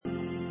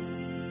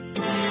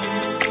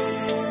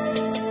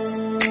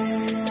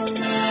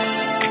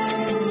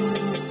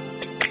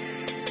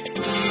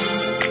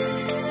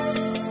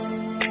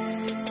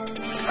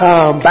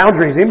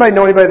Boundaries. Anybody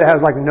know anybody that has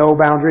like no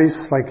boundaries?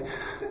 Like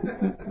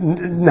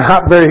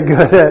not very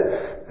good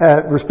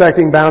at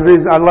respecting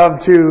boundaries. I love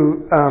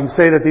to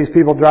say that these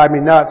people drive me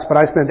nuts, but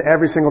I spend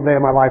every single day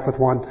of my life with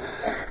one.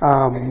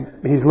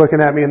 He's looking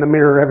at me in the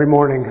mirror every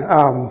morning.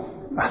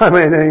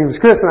 His name is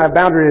Chris, and I have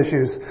boundary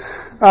issues.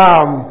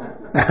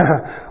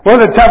 One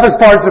of the toughest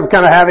parts of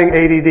kind of having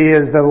ADD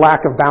is the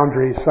lack of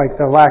boundaries, like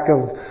the lack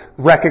of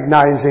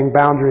recognizing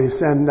boundaries.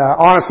 And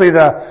honestly,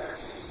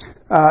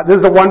 this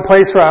is the one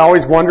place where I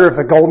always wonder if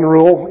the golden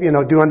rule,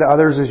 do unto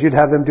others as you'd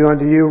have them do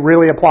unto you,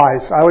 really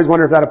applies. I always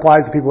wonder if that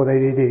applies to people with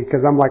ADD,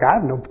 because I'm like,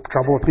 I have no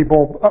trouble if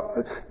people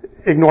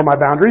ignore my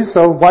boundaries,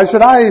 so why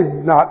should I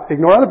not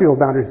ignore other people's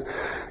boundaries?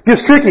 It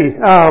gets tricky,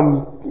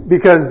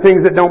 because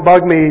things that don't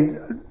bug me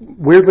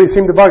weirdly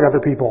seem to bug other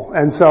people,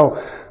 and so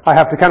I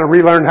have to kind of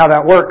relearn how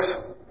that works.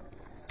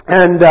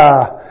 And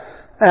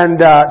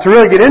to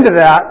really get into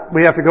that,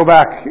 we have to go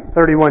back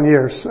 31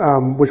 years,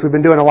 which we've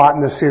been doing a lot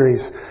in this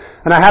series.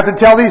 And I have to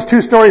tell these two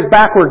stories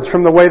backwards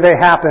from the way they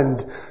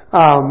happened,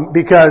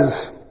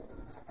 because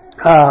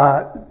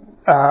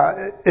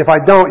if I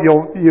don't,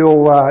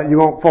 you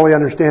won't fully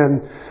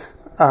understand.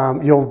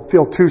 You'll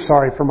feel too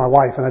sorry for my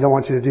wife, and I don't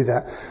want you to do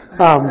that.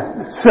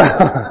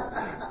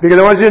 Because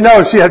I want you to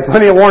know she had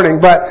plenty of warning.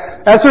 But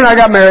Esther and I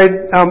got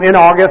married in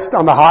August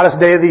on the hottest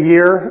day of the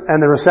year, and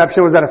the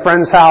reception was at a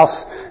friend's house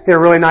in a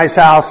really nice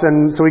house.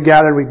 And so we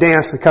gathered, we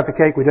danced, we cut the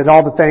cake, we did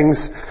all the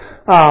things.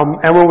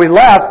 And when we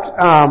left,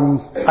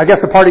 I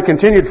guess the party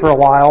continued for a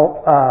while,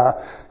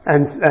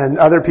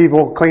 and other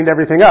people cleaned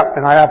everything up.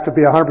 And I have to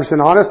be 100%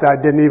 honest, I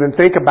didn't even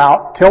think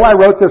about, till I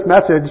wrote this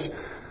message,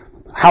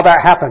 how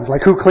that happened,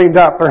 like who cleaned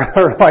up,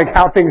 or like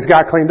how things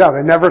got cleaned up.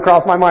 It never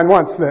crossed my mind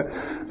once that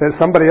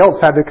somebody else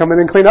had to come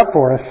in and clean up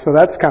for us. So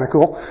that's kind of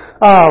cool.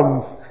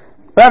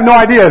 But I have no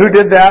idea who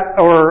did that,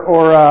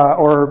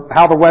 or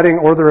how the wedding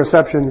or the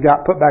reception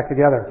got put back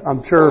together. I'm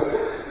sure,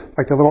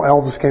 like the little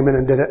elves came in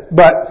and did it.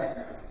 But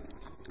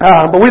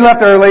we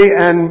left early,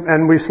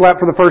 and we slept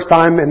for the first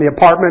time in the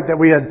apartment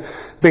that we had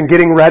been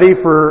getting ready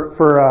for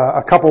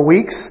a couple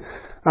weeks,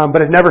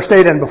 but had never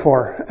stayed in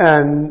before.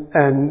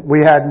 And we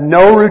had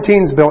no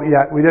routines built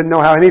yet. We didn't know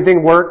how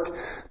anything worked.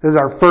 This is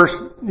our first,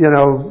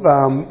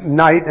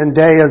 night and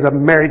day as a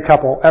married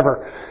couple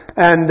ever.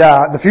 And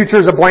the future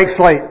is a blank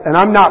slate. And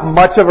I'm not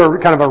much of a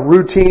kind of a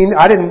routine.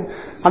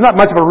 I'm not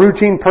much of a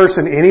routine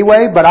person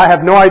anyway, but I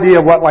have no idea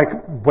what like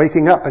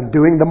waking up and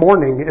doing the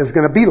morning is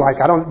going to be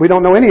like. We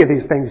don't know any of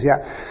these things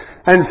yet.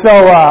 And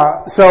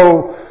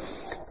so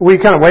we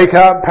kind of wake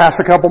up, pass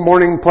a couple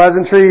morning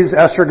pleasantries.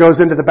 Esther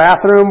goes into the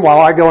bathroom while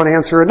I go and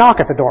answer a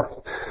knock at the door.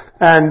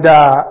 And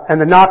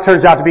the knock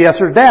turns out to be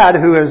Esther's dad,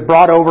 who has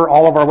brought over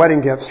all of our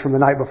wedding gifts from the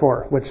night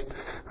before, which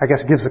I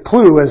guess gives a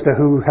clue as to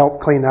who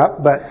helped clean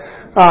up.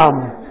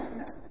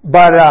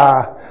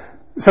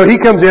 So he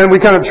comes in, we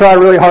kind of try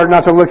really hard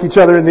not to look each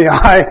other in the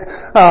eye.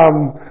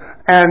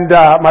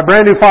 My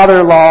brand new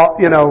father-in-law,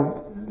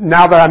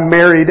 now that I'm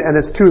married and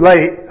it's too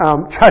late,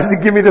 tries to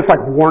give me this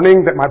like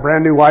warning that my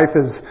brand new wife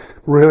is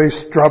really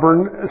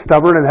stubborn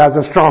and has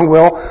a strong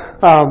will.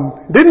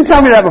 Didn't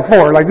tell me that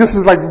before. Like this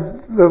is like,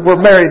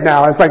 we're married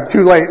now. It's like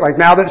too late. Like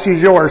now that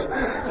she's yours.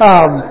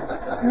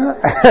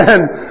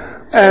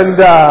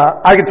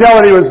 I could tell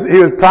that he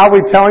was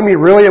probably telling me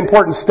really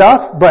important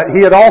stuff, but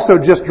he had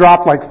also just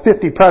dropped like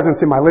 50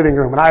 presents in my living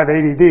room, and I have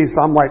ADD,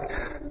 so I'm like,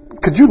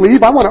 could you leave?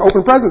 I want to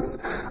open presents.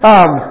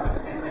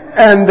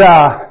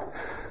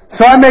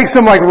 So I make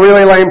some like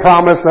really lame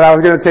promise that I was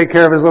going to take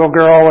care of his little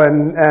girl,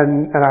 and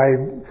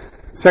I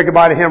said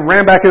goodbye to him,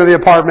 ran back into the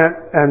apartment,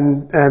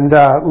 and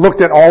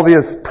looked at all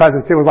these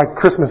presents. It was like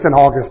Christmas in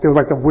August. It was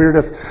like the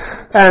weirdest.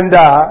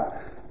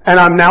 And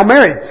I'm now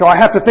married, so I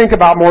have to think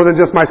about more than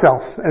just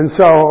myself. And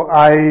so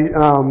I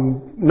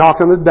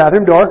knocked on the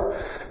bathroom door,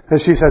 and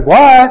she said,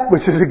 "What?"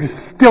 Which is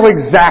still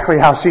exactly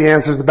how she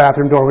answers the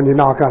bathroom door when you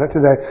knock on it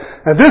today.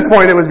 At this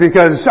point, it was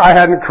because I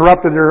hadn't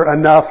corrupted her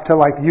enough to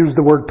like use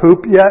the word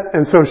poop yet,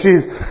 and so she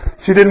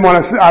didn't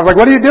want to. I was like,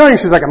 "What are you doing?"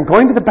 She's like, "I'm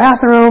going to the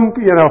bathroom,"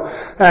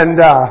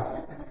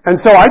 And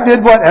so I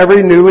did what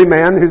every newly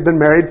man who's been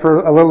married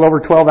for a little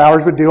over 12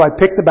 hours would do. I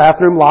picked the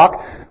bathroom lock.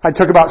 I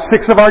took about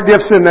 6 of our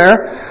gifts in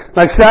there, and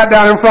I sat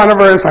down in front of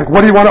her, and it's like,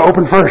 "What do you want to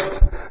open first?"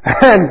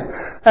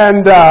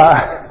 And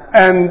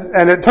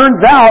it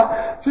turns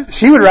out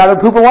she would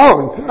rather poop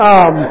alone.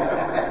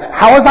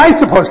 How was I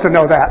supposed to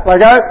know that?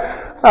 Like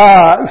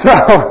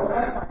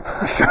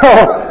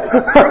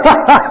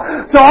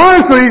so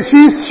honestly,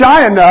 she's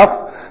shy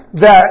enough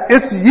that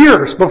it's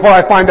years before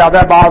I find out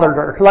that bothered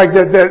her, like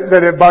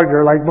that it bugged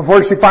her, like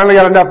before she finally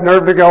got enough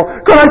nerve to go,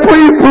 "Could I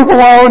please poop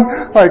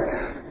alone?" Like,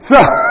 so,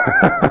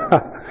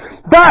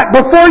 but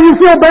before you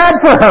feel bad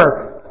for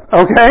her,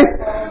 okay?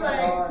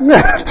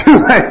 Too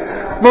late.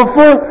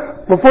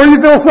 Before you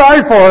feel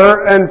sorry for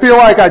her and feel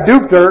like I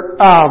duped her,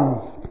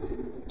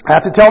 I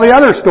have to tell the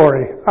other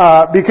story,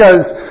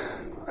 because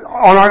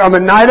on the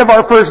night of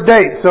our first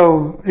date,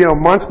 so,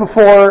 months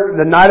before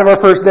the night of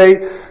our first date,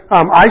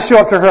 I show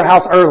up to her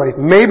house early.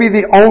 Maybe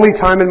the only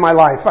time in my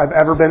life I've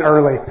ever been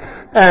early.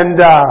 And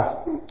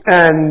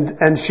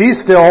And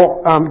she's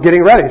still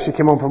getting ready. She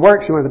came home from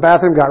work. She went to the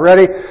bathroom, got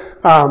ready.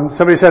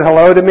 Somebody said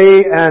hello to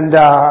me, and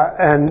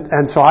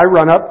so I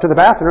run up to the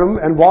bathroom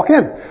and walk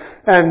in.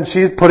 And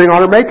she's putting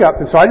on her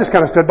makeup. And so I just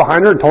kind of stood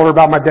behind her and told her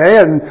about my day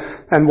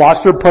and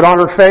watched her put on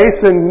her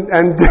face and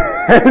and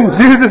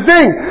do the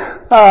thing.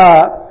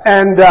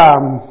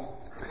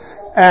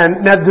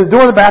 And now the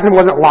door of the bathroom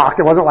wasn't locked.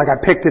 It wasn't like I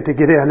picked it to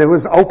get in. It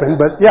was open.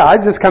 But yeah, I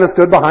just kind of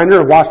stood behind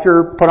her and watched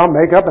her put on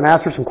makeup and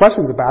asked her some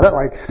questions about it.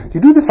 Like, do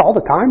you do this all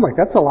the time? Like,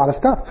 that's a lot of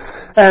stuff.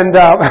 And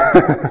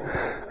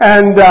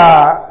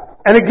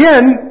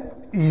again,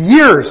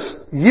 years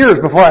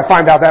before I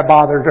find out that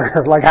bothered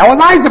her. Like, how was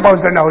I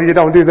supposed to know you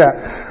don't do that?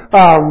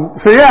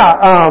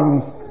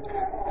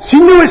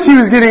 She knew what she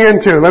was getting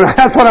into.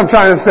 That's what I'm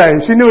trying to say.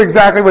 She knew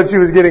exactly what she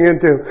was getting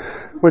into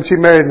when she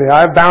married me.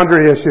 I have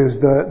boundary issues.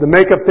 The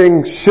makeup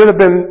thing should have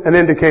been an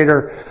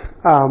indicator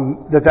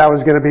that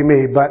was going to be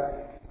me, but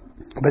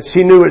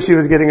she knew what she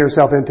was getting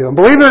herself into. And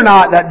believe it or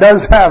not, that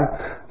does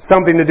have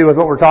something to do with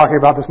what we're talking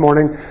about this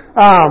morning.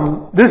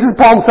 This is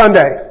Palm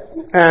Sunday,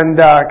 and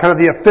kind of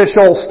the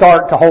official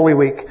start to Holy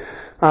Week.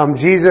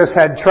 Jesus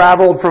had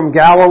traveled from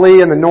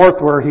Galilee in the north,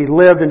 where he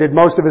lived and did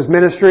most of his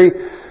ministry,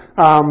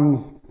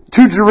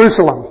 to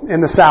Jerusalem in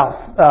the south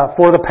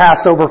for the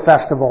Passover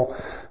festival.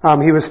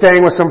 He was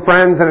staying with some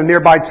friends in a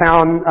nearby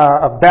town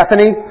of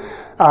Bethany.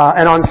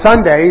 And on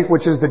Sunday,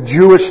 which is the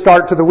Jewish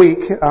start to the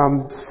week,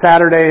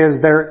 Saturday is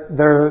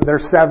their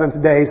seventh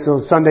day, so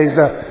Sunday's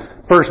the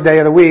first day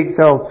of the week.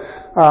 So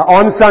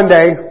on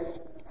Sunday,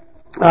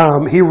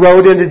 he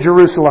rode into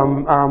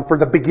Jerusalem for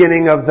the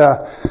beginning of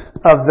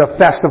the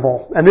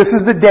festival. And this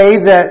is the day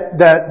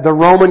that the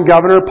Roman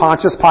governor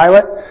Pontius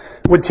Pilate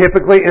would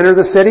typically enter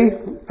the city.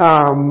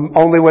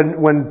 Only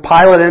when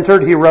Pilate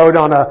entered, he rode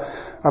on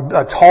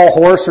a tall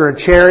horse or a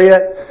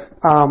chariot,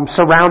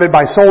 surrounded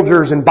by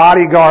soldiers and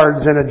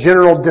bodyguards and a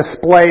general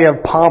display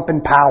of pomp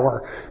and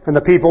power. And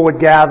the people would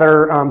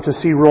gather to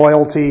see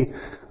royalty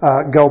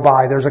go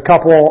by. There's a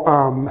couple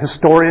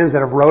historians that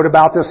have wrote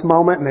about this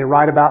moment, and they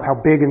write about how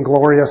big and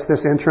glorious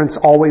this entrance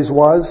always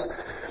was.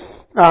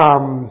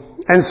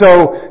 And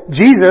so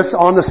Jesus,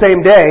 on the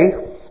same day,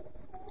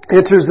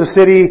 enters the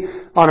city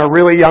on a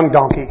really young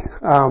donkey.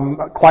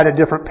 Quite a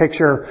different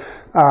picture.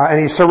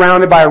 And he's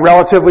surrounded by a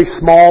relatively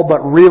small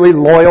but really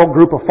loyal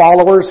group of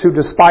followers who,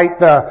 despite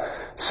the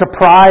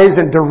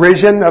surprise and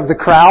derision of the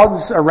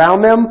crowds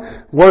around them,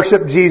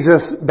 worship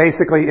Jesus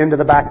basically into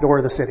the back door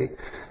of the city.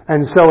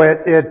 And so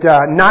it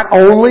not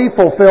only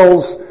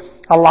fulfills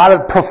a lot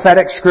of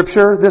prophetic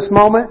scripture this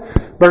moment,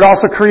 but it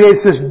also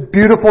creates this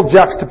beautiful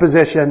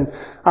juxtaposition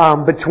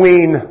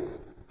between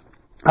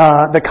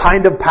the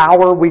kind of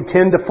power we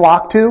tend to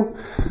flock to,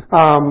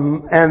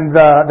 and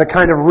the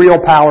kind of real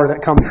power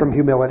that comes from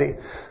humility.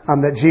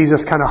 That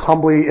Jesus kind of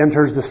humbly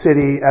enters the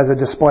city as a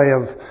display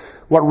of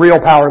what real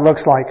power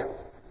looks like.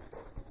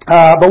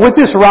 But with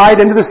this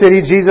ride into the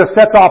city, Jesus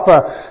sets off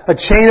a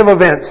chain of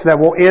events that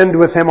will end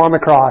with him on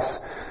the cross,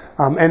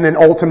 and then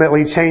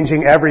ultimately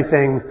changing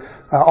everything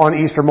on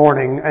Easter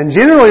morning. And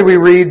generally we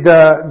read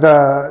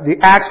the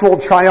actual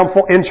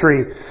triumphal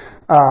entry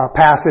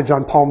passage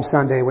on Palm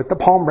Sunday with the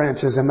palm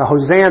branches and the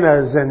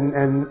hosannas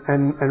and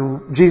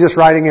Jesus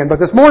riding in. But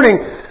this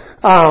morning,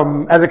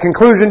 as a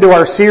conclusion to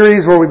our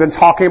series where we've been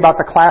talking about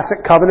the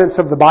classic covenants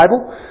of the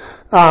Bible,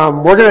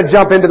 we're going to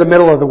jump into the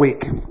middle of the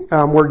week,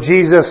 where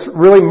Jesus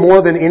really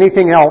more than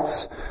anything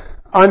else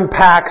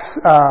unpacks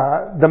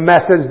the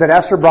message that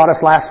Esther brought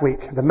us last week,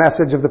 the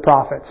message of the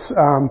prophets.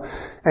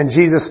 And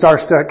Jesus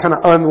starts to kind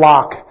of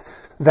unlock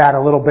that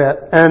a little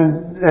bit.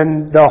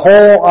 And the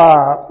whole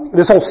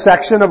this whole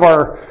section of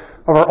our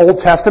Old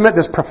Testament,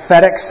 this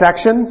prophetic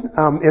section,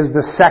 is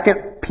the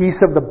second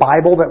piece of the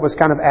Bible that was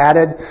kind of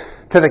added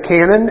to the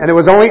canon. And it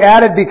was only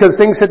added because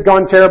things had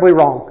gone terribly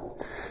wrong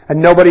and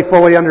nobody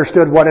fully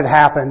understood what had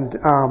happened.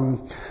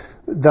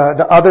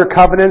 The other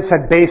covenants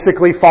had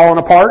basically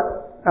fallen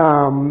apart.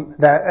 And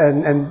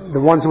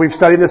the ones that we've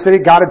studied in the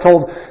city, God had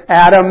told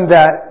Adam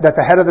that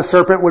the head of the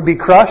serpent would be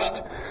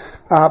crushed.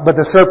 But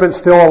the serpent's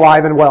still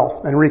alive and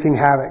well and wreaking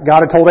havoc.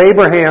 God had told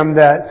Abraham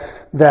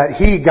that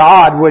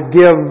God, would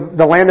give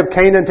the land of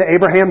Canaan to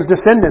Abraham's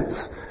descendants.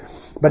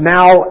 But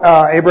now,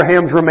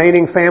 Abraham's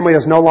remaining family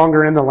is no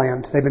longer in the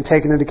land. They've been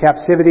taken into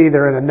captivity.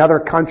 They're in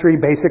another country,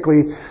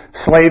 basically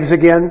slaves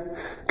again.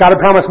 God had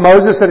promised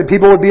Moses that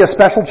people would be a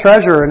special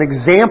treasure, an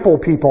example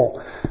people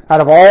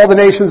out of all the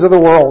nations of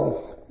the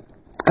world.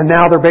 And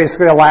now they're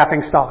basically a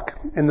laughing stock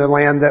in the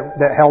land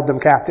that held them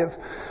captive.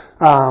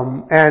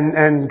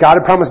 And God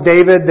had promised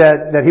David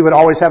that he would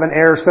always have an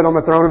heir sit on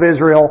the throne of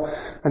Israel.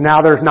 And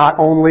now there's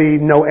not only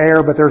no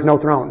heir, but there's no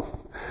throne.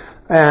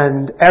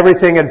 And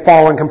everything had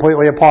fallen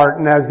completely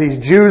apart. And as these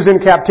Jews in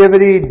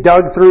captivity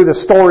dug through the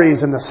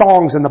stories and the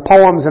songs and the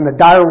poems and the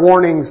dire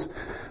warnings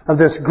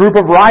of this group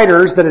of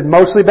writers that had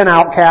mostly been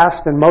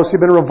outcast and mostly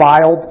been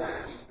reviled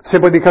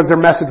simply because their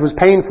message was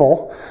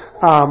painful,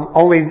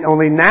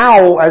 only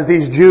now as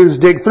these Jews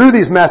dig through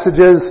these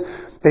messages,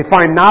 they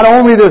find not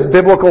only this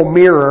biblical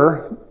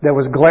mirror that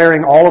was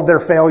glaring all of their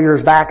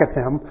failures back at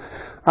them,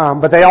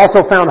 But they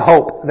also found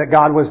hope that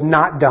God was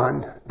not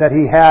done, that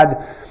He had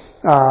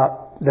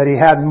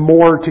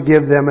more to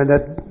give them, and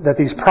that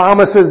these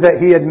promises that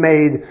He had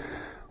made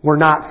were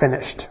not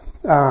finished.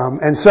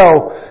 And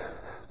so,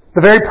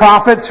 the very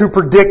prophets who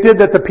predicted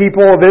that the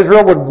people of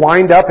Israel would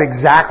wind up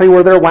exactly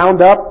where they're wound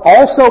up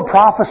also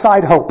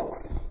prophesied hope.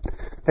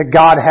 That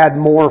God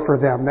had more for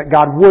them. That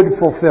God would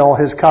fulfill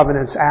His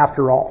covenants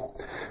after all.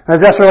 And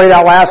as Esther laid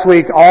out last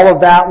week, all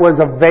of that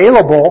was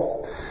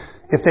available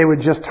if they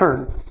would just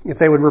turn. If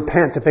they would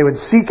repent. If they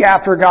would seek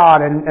after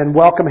God and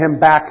welcome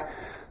Him back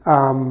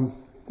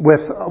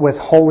with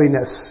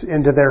holiness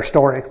into their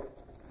story.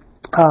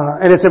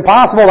 And it's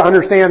impossible to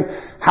understand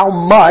how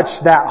much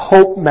that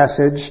hope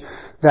message,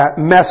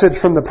 that message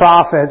from the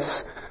prophets,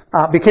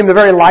 became the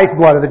very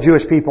lifeblood of the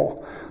Jewish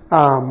people.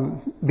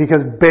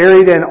 Because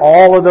buried in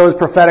all of those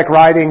prophetic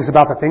writings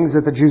about the things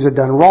that the Jews had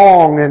done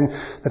wrong and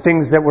the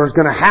things that was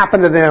going to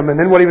happen to them and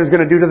then what He was going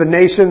to do to the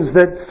nations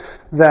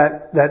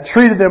that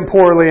treated them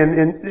poorly and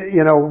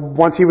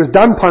once He was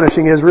done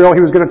punishing Israel, He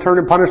was going to turn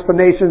and punish the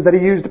nations that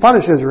He used to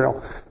punish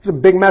Israel. There's a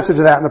big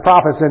message of that in the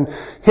prophets, and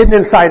hidden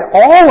inside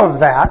all of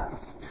that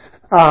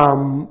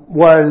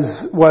was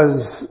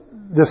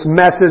this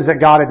message that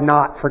God had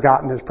not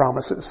forgotten His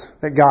promises,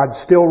 that God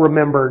still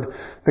remembered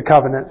the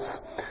covenants.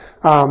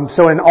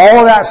 So in all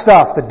of that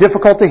stuff, the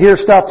difficult to hear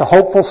stuff, the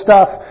hopeful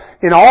stuff,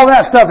 in all of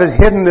that stuff is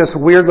hidden this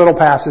weird little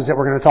passage that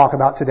we're going to talk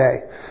about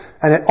today.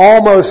 And it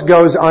almost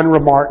goes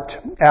unremarked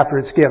after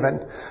it's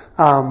given.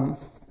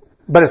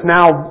 But it's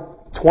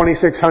now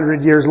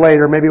 2,600 years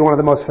later, maybe one of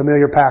the most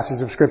familiar passages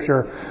of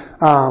Scripture.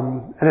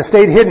 And it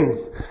stayed hidden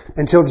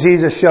until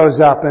Jesus shows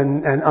up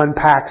and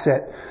unpacks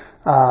it.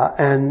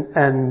 And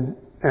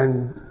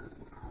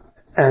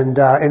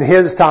in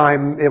His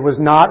time, it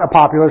was not a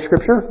popular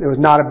Scripture. It was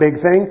not a big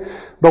thing.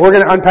 But we're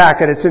going to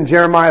unpack it. It's in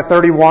Jeremiah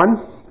 31.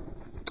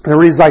 And it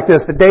reads like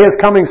this: "The day is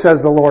coming,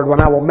 says the Lord,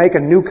 when I will make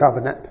a new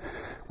covenant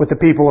with the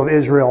people of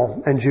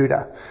Israel and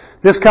Judah.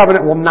 This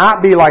covenant will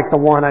not be like the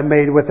one I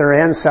made with their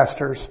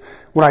ancestors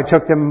when I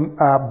took them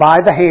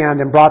by the hand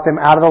and brought them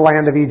out of the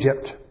land of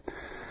Egypt.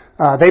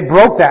 They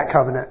broke that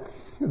covenant,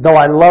 though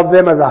I love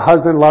them as a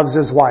husband loves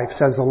his wife,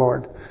 says the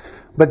Lord.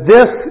 But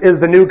this is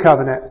the new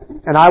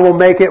covenant, and I will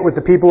make it with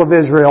the people of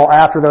Israel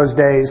after those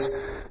days,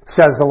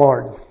 says the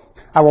Lord.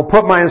 I will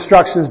put my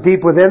instructions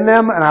deep within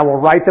them, and I will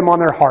write them on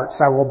their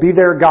hearts. I will be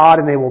their God,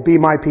 and they will be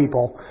my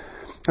people.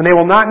 And they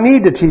will not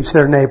need to teach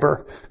their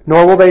neighbor,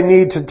 nor will they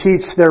need to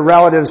teach their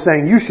relatives,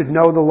 saying, you should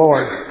know the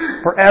Lord.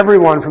 For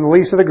everyone, from the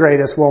least to the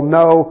greatest, will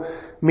know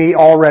me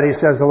already,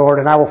 says the Lord,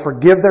 and I will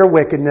forgive their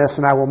wickedness,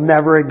 and I will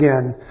never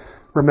again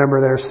remember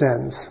their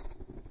sins."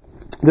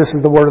 This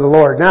is the word of the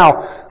Lord.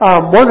 Now,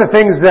 one of the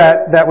things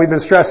that we've been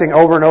stressing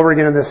over and over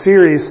again in this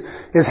series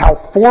is how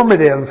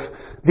formative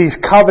these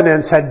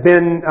covenants had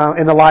been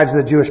in the lives of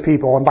the Jewish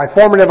people. And by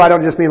formative, I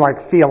don't just mean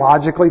like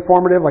theologically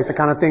formative, like the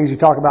kind of things you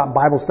talk about in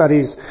Bible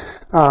studies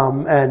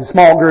and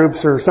small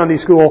groups or Sunday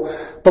school,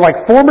 but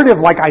like formative,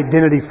 like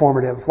identity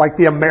formative, like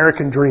the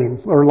American dream,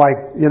 or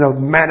like,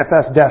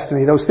 manifest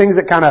destiny. Those things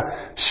that kind of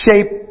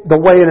shape the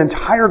way an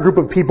entire group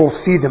of people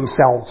see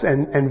themselves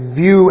and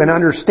view and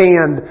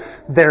understand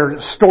their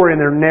story and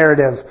their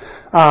narrative.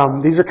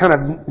 These are kind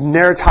of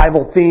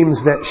narratival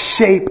themes that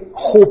shape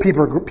whole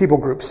people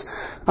groups.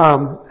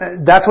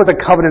 That's what the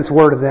covenants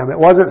were to them. It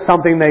wasn't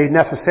something they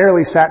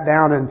necessarily sat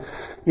down and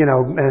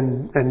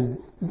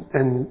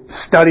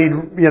studied,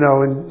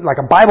 in like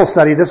a Bible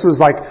study. This was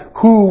like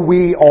who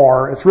we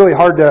are. It's really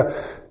hard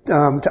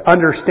to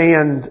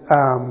understand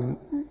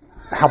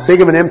how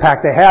big of an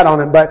impact they had on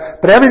them.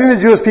 But everything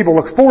the Jewish people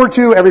looked forward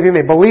to, everything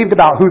they believed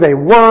about who they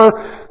were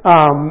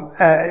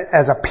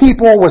as a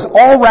people, was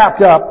all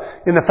wrapped up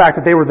in the fact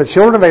that they were the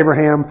children of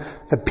Abraham,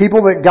 the people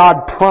that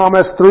God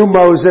promised through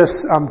Moses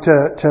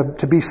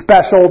to be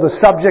special, the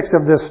subjects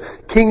of this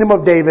kingdom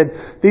of David.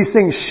 These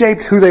things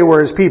shaped who they were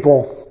as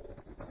people.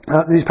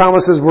 These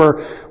promises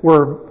were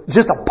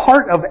just a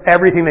part of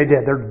everything they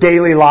did. Their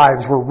daily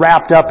lives were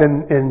wrapped up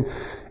in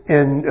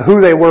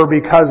who they were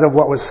because of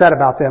what was said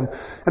about them.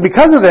 And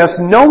because of this,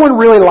 no one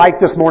really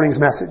liked this morning's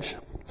message.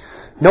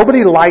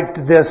 Nobody liked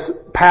this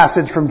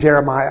passage from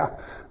Jeremiah.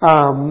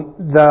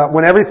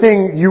 When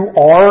everything you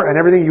are and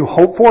everything you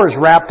hope for is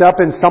wrapped up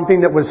in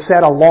something that was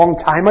said a long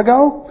time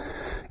ago,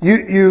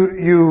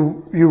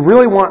 you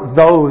really want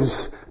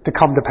those to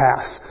come to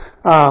pass.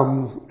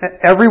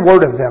 Every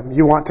word of them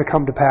you want to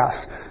come to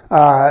pass.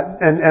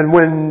 And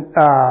when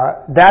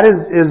that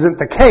isn't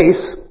the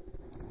case,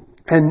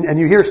 and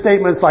you hear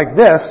statements like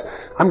this,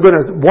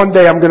 one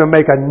day I'm gonna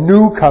make a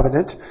new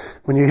covenant.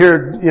 When you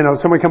hear,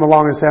 somebody come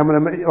along and say, I'm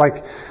gonna make,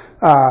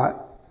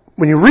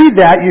 when you read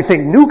that, you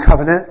think new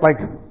covenant, like,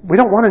 we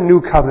don't want a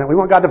new covenant. We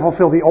want God to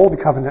fulfill the old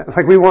covenant.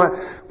 Like, we want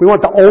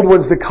the old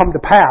ones to come to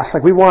pass.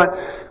 Like,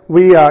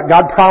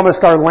 God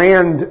promised our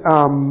land,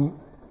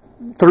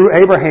 through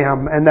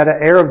Abraham, and that an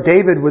heir of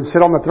David would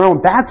sit on the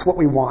throne. That's what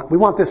we want. We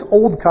want this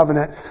old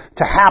covenant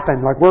to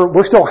happen. Like,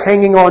 we're still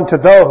hanging on to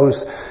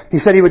those. He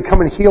said He would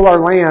come and heal our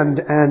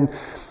land, and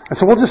And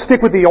so we'll just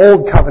stick with the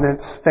old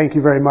covenants. Thank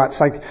you very much.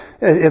 Like,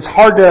 it's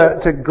hard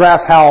to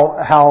grasp how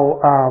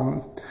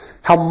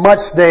much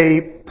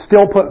they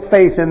still put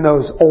faith in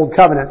those old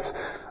covenants.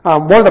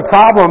 One of the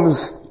problems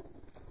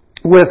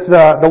with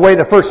the way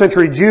the first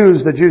century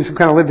Jews, the Jews who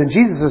kind of lived in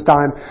Jesus'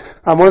 time,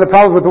 one of the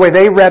problems with the way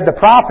they read the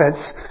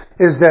prophets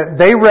is that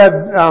they read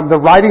the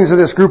writings of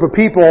this group of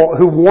people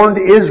who warned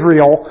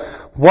Israel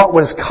what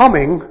was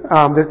coming,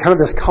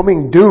 this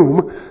coming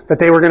doom, that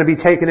they were going to be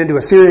taken into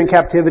Assyrian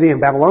captivity and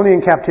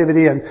Babylonian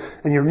captivity, and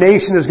your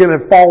nation is going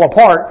to fall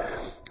apart.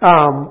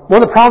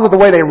 One of the problems with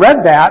the way they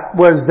read that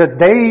was that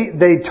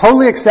they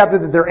totally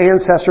accepted that their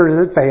ancestors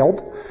had failed.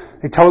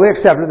 They totally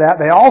accepted that.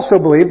 They also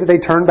believed that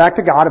they turned back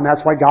to God, and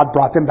that's why God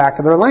brought them back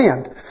to their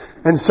land.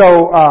 And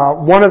so,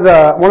 one of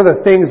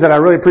the things that I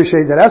really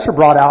appreciate that Esther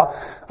brought out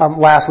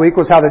last week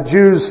was how the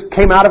Jews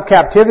came out of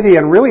captivity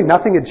and really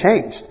nothing had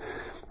changed.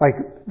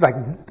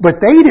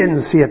 But they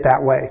didn't see it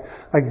that way.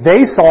 Like,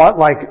 they saw it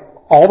like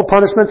all the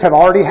punishments have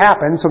already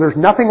happened, so there's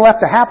nothing left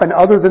to happen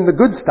other than the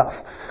good stuff.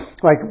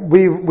 Like,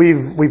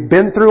 we've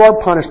been through our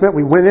punishment,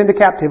 we went into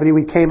captivity,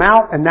 we came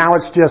out, and now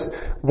it's just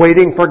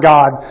waiting for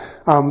God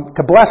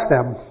to bless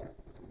them.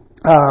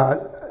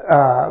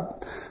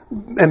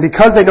 And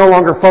because they no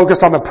longer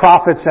focused on the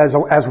prophets as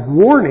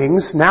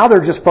warnings, now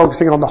they're just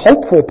focusing on the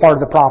hopeful part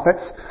of the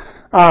prophets.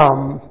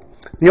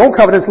 The old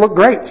covenants look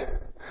great.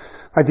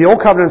 Like, the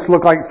old covenants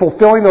look like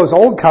fulfilling those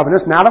old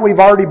covenants. Now that we've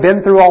already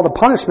been through all the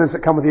punishments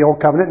that come with the old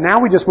covenant, now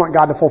we just want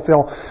God to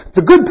fulfill the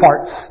good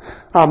parts.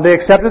 They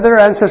accepted their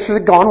ancestors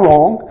had gone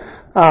wrong,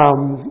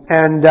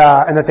 and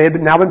that they had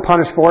now been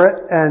punished for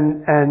it,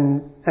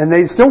 and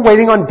they're still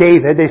waiting on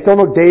David. They still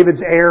know David's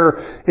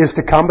heir is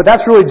to come, but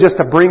that's really just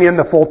to bring in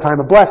the full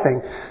time of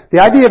blessing. The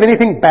idea of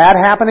anything bad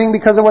happening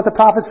because of what the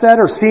prophet said,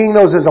 or seeing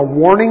those as a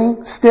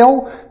warning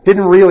still,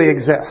 didn't really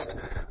exist.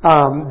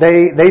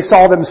 They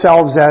saw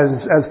themselves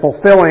as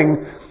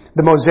fulfilling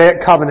the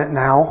Mosaic covenant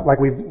now.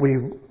 Like, we've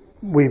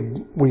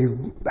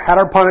had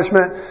our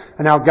punishment,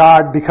 and now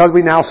God, because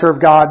we now serve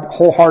God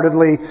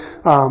wholeheartedly,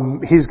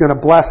 He's going to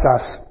bless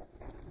us.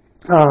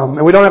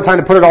 And we don't have time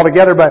to put it all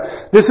together,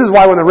 but this is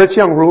why when the rich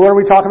young ruler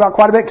we talk about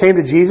quite a bit came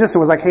to Jesus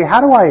and was like, hey,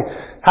 how do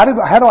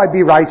I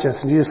be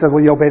righteous? And Jesus said,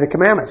 well, you obey the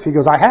commandments. He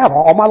goes, I have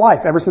all my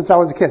life, ever since I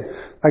was a kid.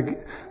 Like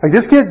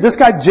this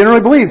guy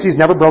generally believes he's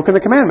never broken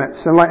the commandments.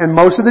 And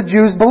most of the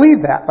Jews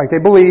believed that. Like, they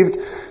believed,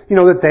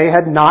 that they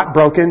had not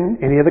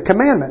broken any of the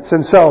commandments.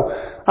 And so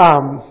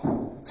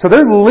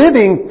they're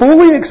living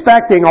fully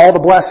expecting all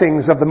the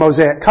blessings of the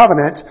Mosaic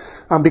covenant,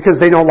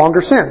 because they no longer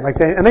sin.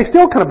 And they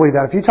still kind of believe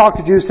that. If you talk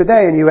to Jews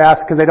today and you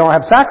ask, because they don't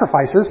have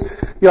sacrifices,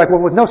 you're like,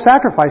 well, with no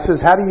sacrifices,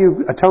 how do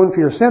you atone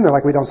for your sin? They're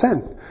like, we don't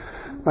sin.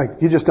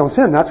 Like, you just don't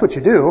sin. That's what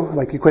you do.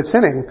 Like, you quit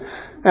sinning.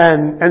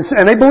 And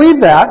they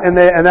believe that, and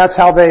that's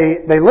how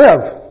they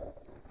live.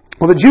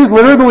 Well, the Jews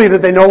literally believe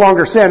that they no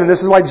longer sin, and this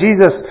is why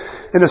Jesus,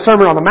 in the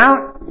Sermon on the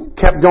Mount,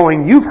 kept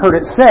going, you've heard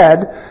it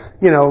said,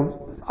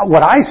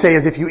 what I say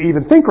is if you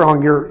even think wrong,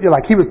 you're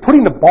like, he was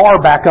putting the bar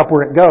back up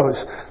where it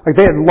goes. Like,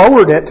 they had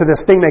lowered it to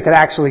this thing they could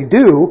actually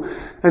do.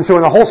 And so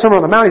in the whole Sermon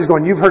on the Mount, he's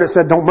going, you've heard it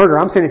said, don't murder.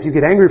 I'm saying if you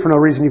get angry for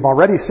no reason, you've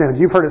already sinned.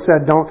 You've heard it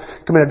said, don't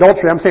commit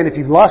adultery. I'm saying if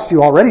you've lust,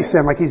 you already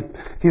sinned. Like, he's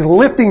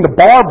lifting the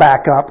bar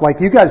back up.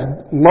 Like, you guys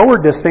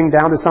lowered this thing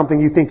down to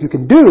something you think you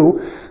can do.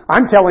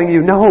 I'm telling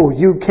you, no,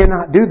 you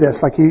cannot do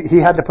this. Like,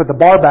 he had to put the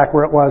bar back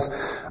where it was.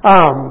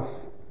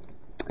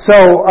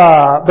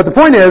 But the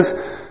point is,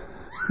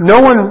 no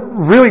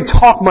one really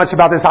talked much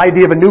about this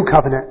idea of a new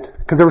covenant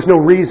because there was no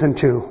reason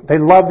to. They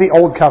loved the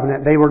old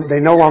covenant. They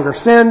no longer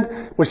sinned,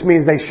 which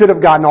means they should have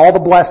gotten all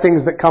the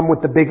blessings that come with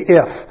the big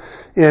if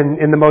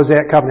in the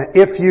Mosaic covenant.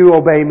 If you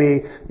obey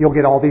me, you'll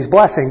get all these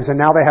blessings. And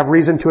now they have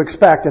reason to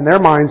expect in their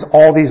minds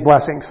all these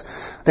blessings.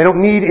 They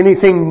don't need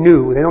anything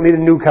new. They don't need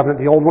a new covenant.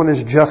 The old one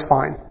is just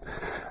fine.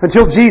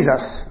 Until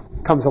Jesus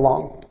comes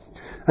along.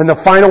 And the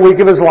final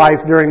week of his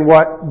life, during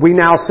what we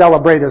now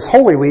celebrate as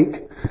Holy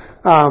Week,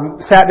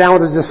 sat down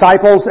with his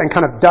disciples and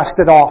kind of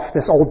dusted off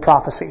this old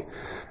prophecy.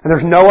 And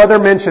there's no other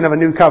mention of a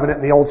new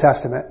covenant in the Old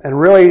Testament. And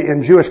really,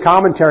 in Jewish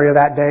commentary of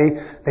that day,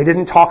 they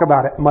didn't talk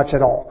about it much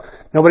at all.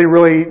 Nobody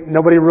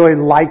really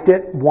liked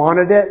it,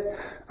 wanted it.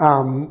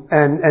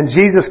 And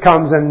Jesus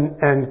comes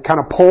and kind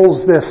of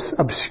pulls this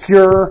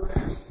obscure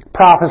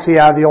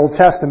prophecy out of the Old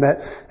Testament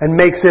and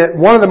makes it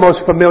one of the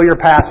most familiar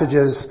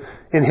passages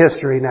in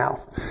history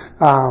now.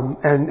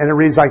 And it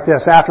reads like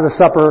this. After the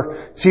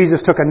supper,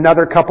 Jesus took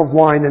another cup of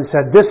wine and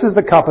said, "This is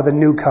the cup of the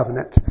new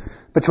covenant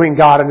between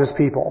God and His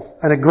people,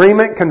 an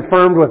agreement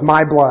confirmed with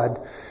my blood,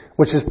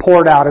 which is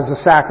poured out as a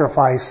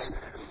sacrifice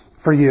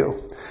for you."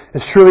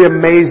 It's truly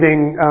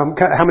amazing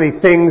how many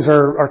things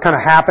are kind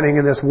of happening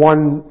in this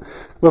one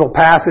little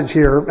passage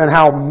here, and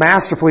how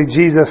masterfully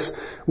Jesus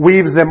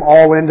weaves them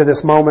all into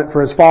this moment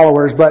for His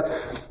followers. But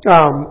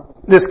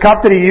This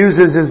cup that he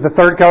uses is the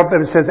third cup,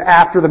 and it says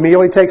after the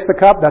meal he takes the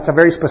cup. That's a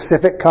very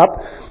specific cup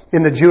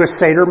in the Jewish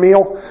Seder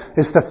meal.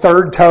 It's the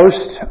third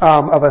toast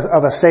of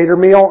a Seder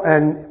meal,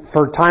 and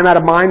for time out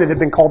of mind, it had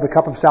been called the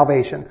cup of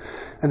salvation.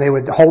 And they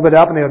would hold it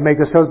up and they would make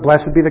this toast,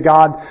 blessed be the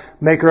God,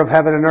 maker of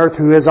heaven and earth,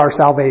 who is our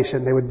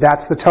salvation.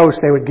 That's the toast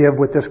they would give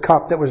with this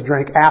cup that was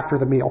drank after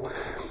the meal.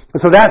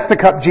 And so that's the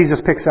cup Jesus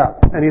picks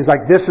up. And he's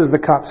like, this is the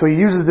cup. So he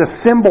uses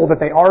this symbol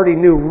that they already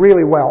knew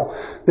really well,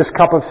 this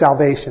cup of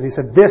salvation. He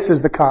said, this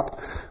is the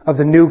cup of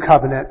the new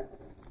covenant.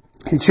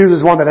 He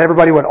chooses one that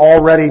everybody would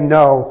already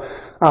know,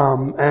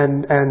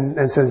 and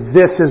says,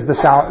 this is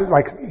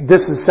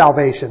this is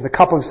salvation. The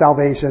cup of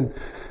salvation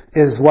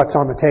is what's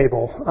on the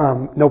table.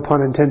 No pun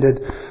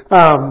intended.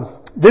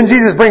 Then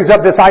Jesus brings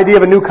up this idea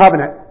of a new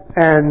covenant.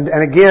 And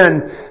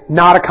again,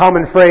 not a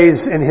common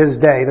phrase in his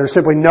day. There's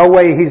simply no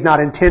way he's not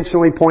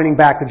intentionally pointing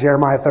back to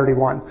Jeremiah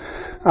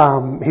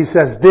 31. He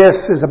says, this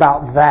is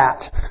about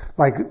that.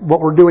 Like,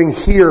 what we're doing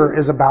here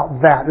is about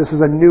that. This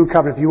is a new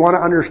covenant. If you want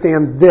to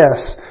understand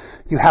this,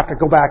 you have to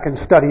go back and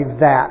study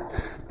that.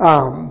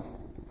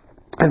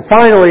 And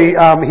finally,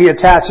 he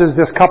attaches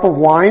this cup of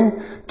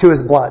wine to his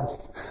blood.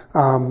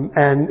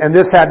 And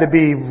this had to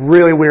be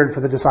really weird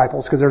for the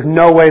disciples because there's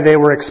no way they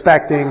were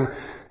expecting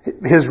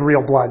his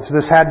real blood. So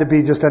this had to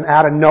be just an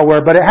out of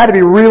nowhere, but it had to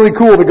be really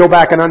cool to go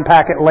back and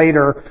unpack it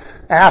later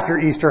after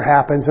Easter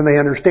happens and they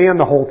understand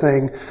the whole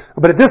thing.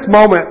 But at this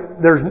moment,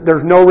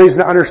 there's no reason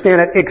to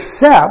understand it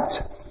except,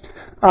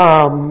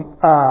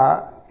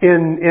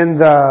 in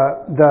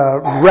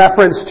the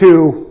reference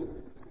to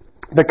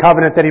the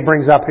covenant that he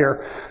brings up here.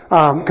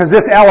 Because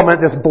this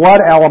element, this blood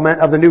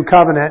element of the new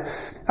covenant,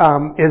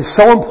 is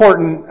so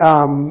important.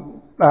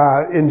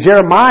 In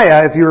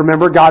Jeremiah, if you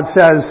remember, God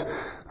says,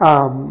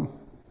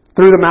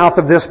 through the mouth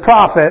of this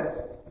prophet,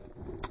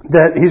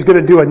 that he's going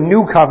to do a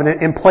new covenant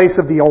in place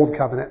of the old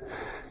covenant.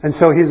 And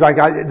so he's like,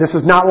 this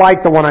is not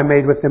like the one I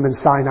made with them in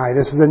Sinai.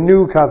 This is a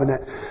new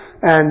covenant.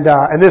 And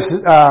this,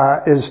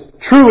 is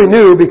truly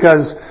new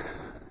because,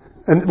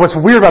 and what's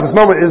weird about this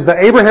moment is the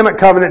Abrahamic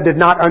covenant did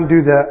not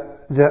undo the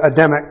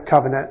Adamic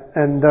covenant,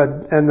 and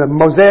the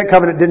Mosaic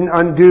covenant didn't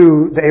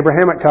undo the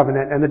Abrahamic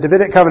covenant, and the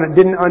Davidic covenant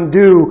didn't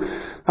undo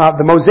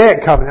the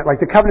Mosaic covenant.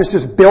 Like, the covenant's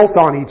just built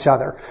on each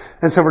other.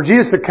 And so for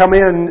Jesus to come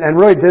in, and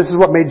really this is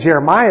what made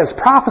Jeremiah's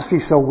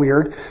prophecy so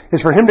weird, is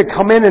for him to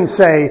come in and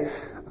say,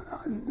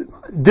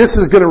 this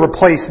is going to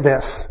replace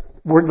this.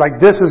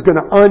 This is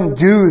going to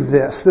undo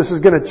this. This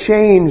is going to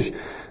change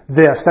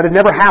this. That had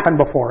never happened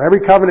before.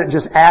 Every covenant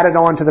just added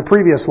on to the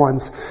previous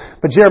ones.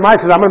 But Jeremiah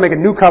says, I'm going to make a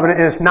new covenant,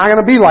 and it's not going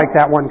to be like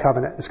that one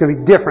covenant. It's going to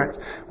be different.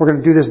 We're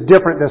going to do this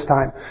different this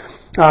time.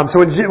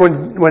 So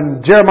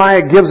when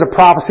Jeremiah gives a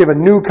prophecy of a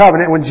new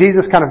covenant, when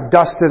Jesus kind of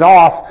dusts it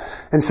off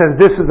and says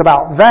this is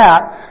about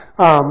that,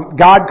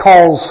 God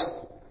calls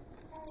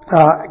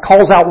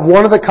out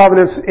one of the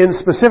covenants in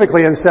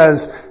specifically and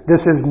says,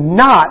 this is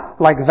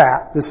not like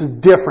that. This is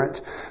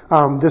different.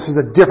 This is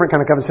a different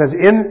kind of covenant. It says,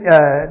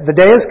 the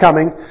day is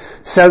coming,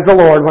 says the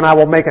Lord, when I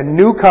will make a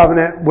new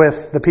covenant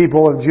with the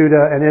people of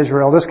Judah and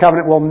Israel. This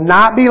covenant will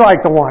not be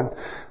like the one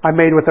I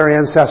made with their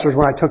ancestors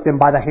when I took them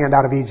by the hand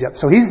out of Egypt.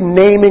 So he's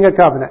naming a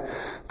covenant.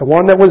 The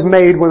one that was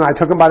made when I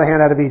took them by the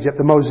hand out of Egypt,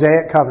 the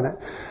Mosaic covenant.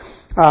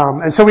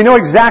 And so we know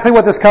exactly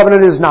what this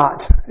covenant is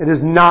not. It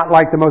is not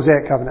like the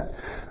Mosaic covenant.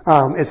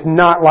 It's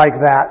not like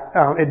that.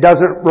 It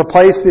doesn't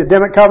replace the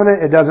Adamic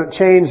covenant. It doesn't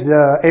change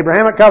the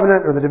Abrahamic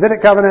covenant or the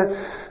Davidic covenant.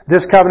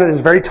 This covenant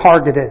is very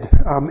targeted.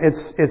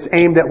 It's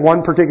aimed at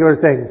one particular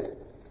thing.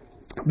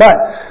 But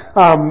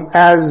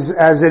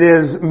as it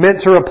is meant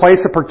to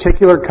replace a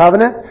particular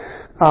covenant,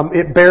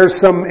 it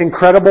bears some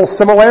incredible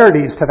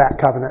similarities to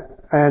that covenant,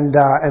 and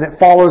it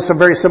follows some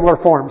very similar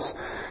forms.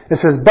 It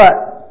says,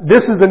 "But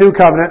this is the new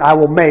covenant I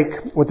will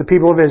make with the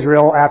people of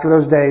Israel after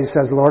those days,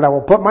 says the Lord. I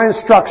will put my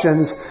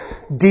instructions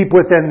deep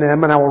within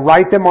them, and I will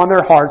write them on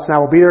their hearts, and I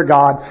will be their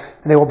God,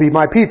 and they will be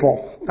my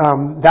people."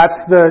 That's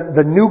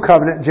the new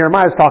covenant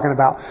Jeremiah is talking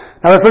about.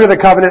 Now let's look at the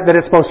covenant that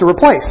it's supposed to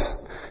replace.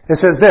 It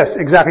says this: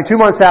 exactly 2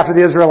 months after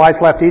the Israelites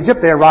left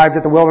Egypt, they arrived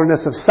at the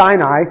wilderness of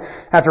Sinai.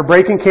 After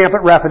breaking camp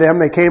at Rephidim,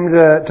 they came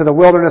to the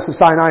wilderness of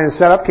Sinai and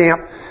set up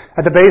camp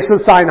at the base of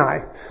Sinai.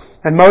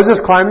 And Moses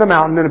climbed the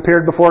mountain and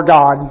appeared before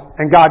God.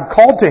 And God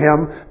called to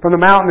him from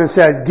the mountain and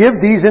said, "Give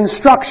these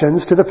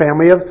instructions to the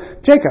family of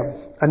Jacob.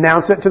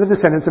 Announce it to the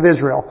descendants of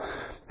Israel."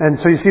 And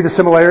so you see the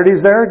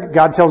similarities there.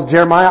 God tells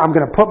Jeremiah, "I'm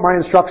going to put my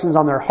instructions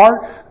on their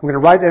heart. I'm going to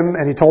write them."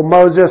 And he told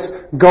Moses,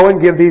 "Go and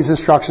give these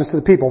instructions to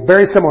the people."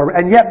 Very similar,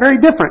 and yet very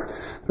different.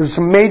 There's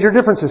some major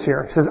differences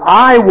here. He says,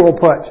 "I will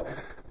put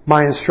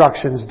my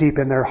instructions deep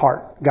in their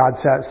heart," God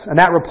says. And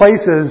that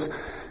replaces,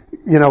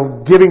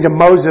 giving to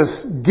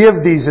Moses,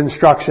 "Give these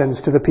instructions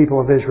to the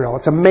people of Israel."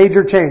 It's a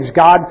major change.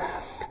 God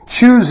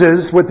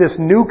chooses with this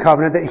new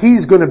covenant that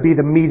He's going to be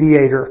the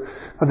mediator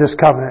of this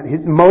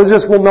covenant.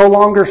 Moses will no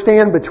longer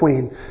stand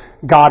between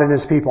God and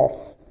His people.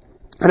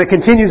 And it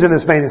continues in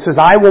this vein. It says,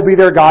 I will be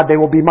their God, they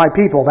will be my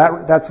people.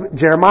 That's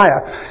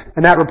Jeremiah.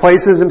 And that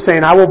replaces him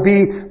saying,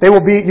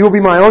 you will be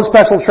my own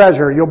special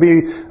treasure. You'll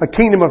be a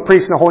kingdom of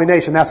priests and a holy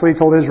nation. That's what he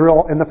told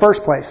Israel in the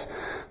first place.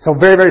 So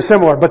very, very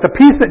similar. But the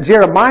piece that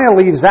Jeremiah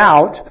leaves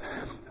out,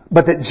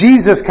 but that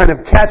Jesus kind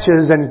of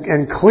catches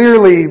and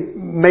clearly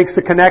makes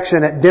the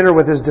connection at dinner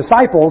with his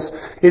disciples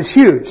is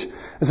huge.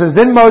 It says,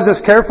 then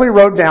Moses carefully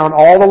wrote down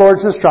all the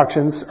Lord's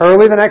instructions.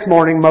 Early the next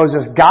morning,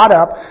 Moses got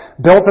up,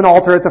 built an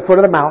altar at the foot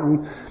of the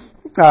mountain.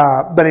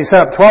 But he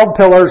set up 12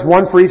 pillars,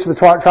 one for each of the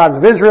tribes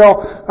of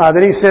Israel.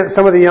 Then he sent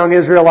some of the young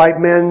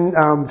Israelite men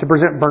to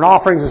present burnt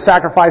offerings and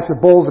sacrifices,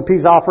 bulls and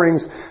peace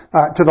offerings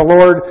to the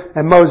Lord.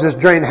 And Moses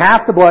drained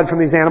half the blood from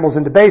these animals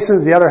into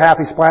basins. The other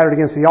half he splattered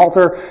against the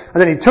altar.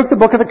 And then he took the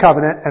book of the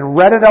covenant and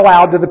read it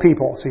aloud to the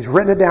people. So he's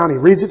written it down. He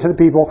reads it to the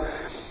people.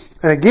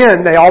 And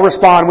again, they all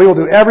respond, we will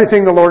do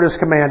everything the Lord has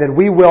commanded.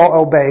 We will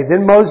obey.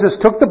 Then Moses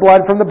took the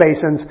blood from the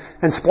basins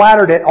and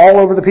splattered it all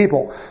over the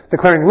people,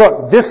 declaring,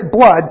 look, this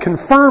blood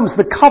confirms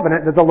the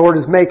covenant that the Lord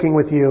is making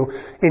with you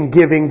in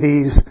giving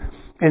these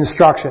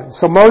instructions.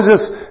 So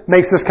Moses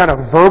makes this kind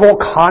of verbal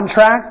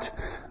contract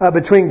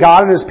between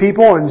God and his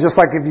people. And just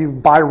like if you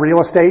buy real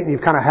estate and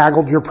you've kind of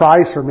haggled your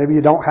price, or maybe you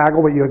don't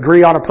haggle, but you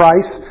agree on a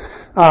price,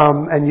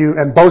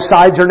 and both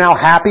sides are now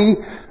happy,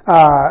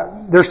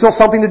 there's still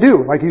something to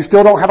do. Like you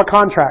still don't have a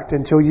contract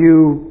until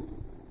you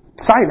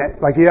sign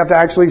it. Like you have to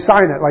actually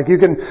sign it. Like you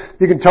can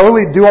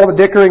totally do all the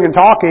dickering and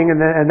talking,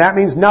 and that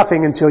means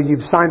nothing until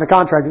you've signed the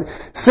contract.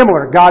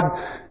 Similar,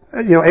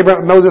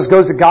 Moses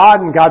goes to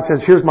God, and God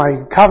says, here's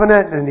my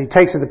covenant, and he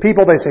takes it to the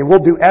people. They say,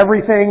 we'll do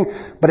everything,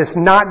 but it's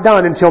not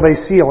done until they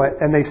seal it.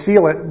 And they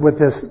seal it with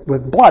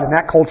blood. In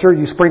that culture,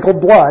 you sprinkled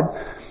blood,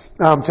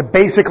 to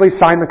basically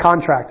sign the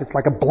contract. It's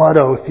like a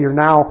blood oath. You're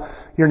now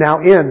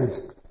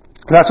in.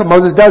 That's what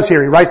Moses does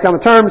here. He writes down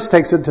the terms,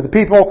 takes it to the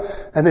people,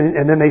 and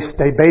then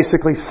they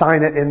basically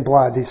sign it in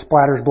blood. He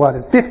splatters blood.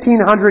 And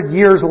 1,500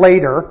 years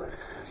later,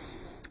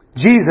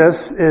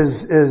 Jesus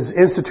is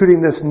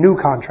instituting this new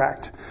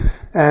contract.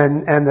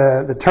 And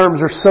the terms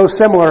are so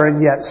similar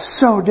and yet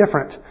so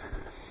different.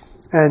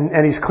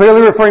 And he's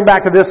clearly referring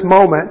back to this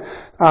moment,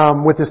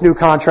 with this new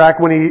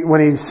contract when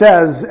he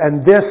says,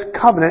 and this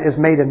covenant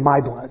is made in my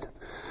blood.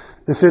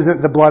 This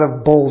isn't the blood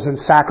of bulls and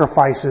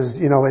sacrifices,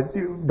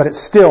 but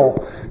it's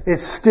still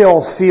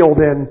sealed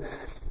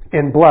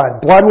in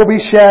blood. Blood will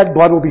be shed,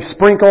 blood will be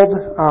sprinkled,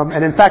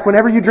 and in fact,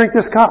 whenever you drink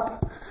this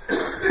cup,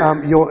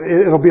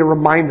 it'll be a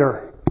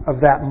reminder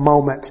of that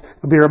moment.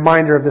 It'll be a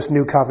reminder of this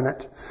new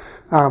covenant.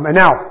 And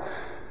now,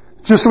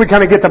 just so we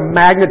kind of get the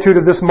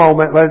magnitude of this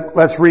moment,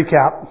 let's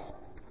recap.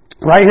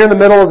 Right here in the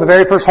middle of the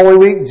very first Holy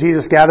Week,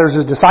 Jesus gathers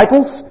his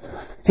disciples.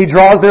 He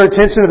draws their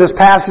attention to this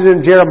passage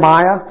in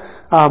Jeremiah,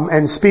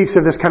 and speaks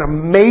of this kind of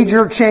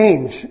major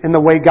change in the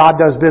way God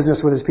does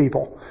business with his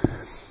people.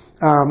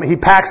 He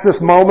packs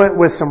this moment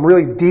with some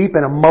really deep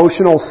and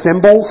emotional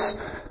symbols.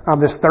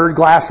 This third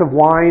glass of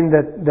wine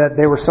that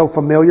they were so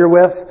familiar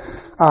with.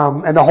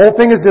 And the whole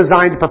thing is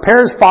designed to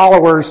prepare his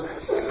followers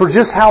for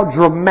just how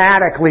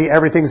dramatically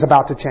everything's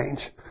about to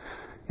change.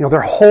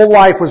 Their whole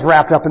life was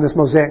wrapped up in this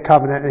Mosaic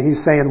covenant, and he's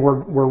saying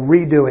we're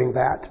redoing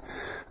that.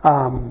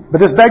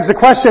 But this begs the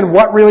question,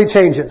 what really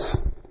changes?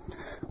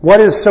 What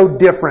is so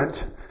different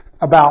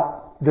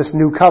about this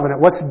new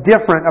covenant? What's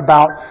different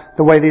about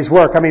the way these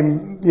work? I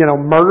mean,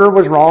 murder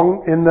was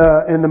wrong in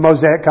the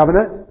Mosaic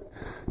covenant.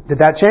 Did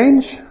that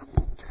change?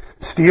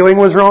 Stealing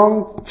was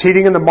wrong.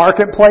 Cheating in the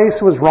marketplace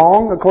was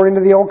wrong according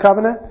to the old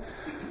covenant.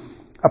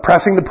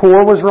 Oppressing the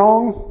poor was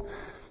wrong.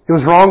 It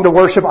was wrong to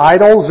worship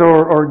idols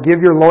or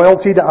give your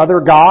loyalty to other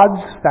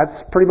gods.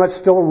 That's pretty much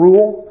still a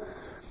rule.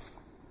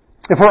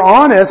 If we're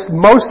honest,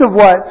 most of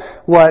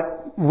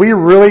what we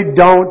really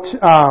don't,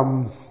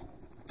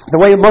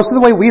 most of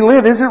the way we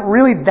live isn't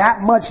really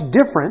that much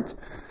different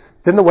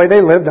than the way they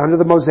lived under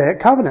the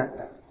Mosaic covenant.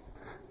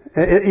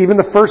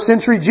 Even the first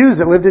century Jews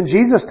that lived in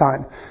Jesus'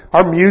 time.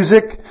 Our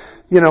music,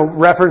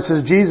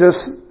 references Jesus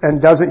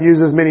and doesn't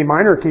use as many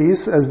minor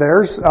keys as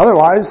theirs.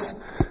 Otherwise,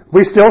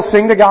 we still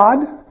sing to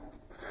God.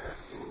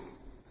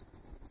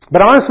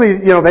 But honestly,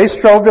 they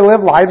strove to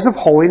live lives of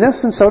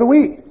holiness, and so do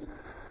we.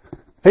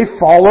 They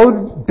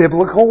followed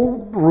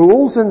biblical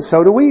rules, and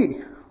so do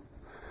we.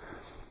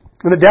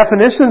 And the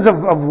definitions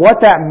of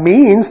what that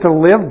means to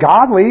live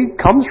godly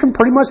comes from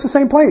pretty much the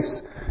same place.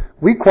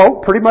 We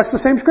quote pretty much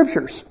the same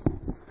scriptures.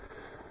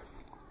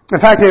 In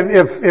fact,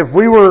 if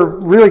we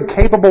were really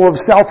capable of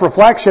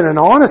self-reflection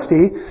and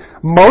honesty,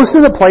 most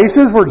of the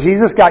places where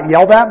Jesus got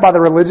yelled at by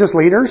the religious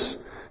leaders,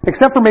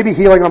 except for maybe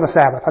healing on the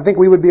Sabbath, I think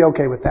we would be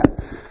okay with that.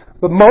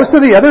 But most of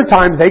the other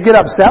times they get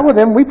upset with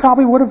him, we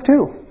probably would have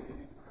too.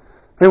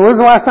 I mean, when was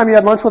the last time you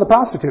had lunch with a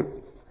prostitute?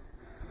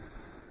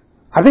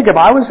 I think if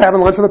I was having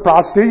lunch with a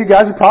prostitute, you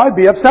guys would probably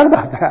be upset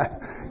about that.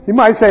 You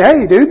might say,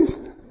 hey, dude.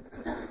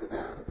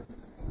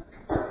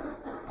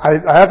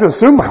 I have to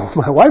assume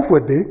my wife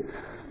would be.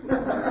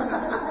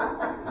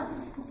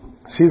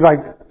 She's like,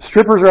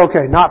 strippers are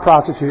okay, not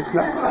prostitutes.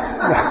 No,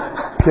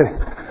 kidding.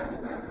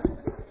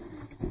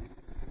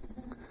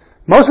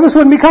 Most of us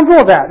wouldn't be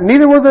comfortable with that.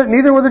 Neither were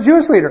the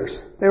Jewish leaders.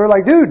 They were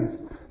like,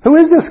 dude, who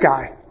is this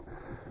guy?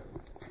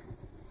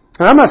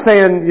 And I'm not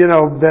saying,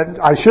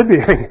 that I should be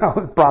hanging out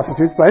with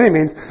prostitutes by any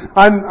means.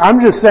 I'm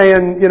just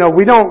saying,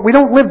 we don't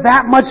live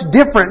that much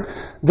different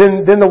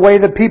than the way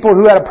that people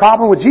who had a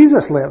problem with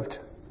Jesus lived.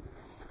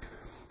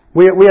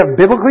 We have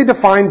biblically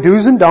defined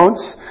do's and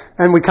don'ts,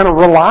 and we kind of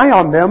rely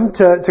on them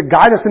to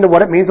guide us into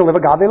what it means to live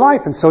a godly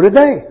life, and so did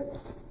they.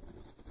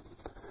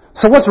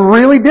 So what's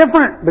really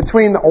different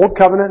between the Old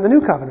Covenant and the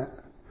New Covenant?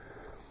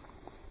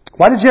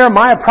 Why did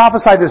Jeremiah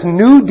prophesy this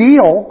new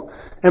deal?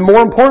 And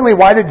more importantly,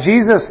 why did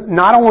Jesus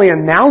not only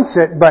announce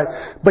it, but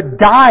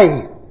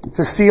die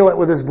to seal it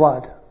with His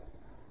blood?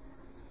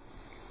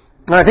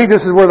 And I think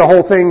this is where the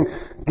whole thing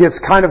gets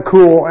kind of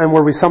cool and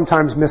where we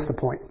sometimes miss the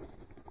point.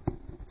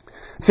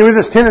 See, we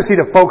have this tendency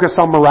to focus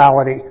on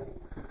morality.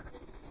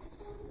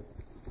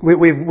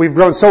 We've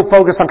grown so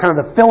focused on kind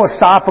of the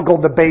philosophical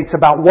debates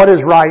about what is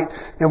right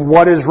and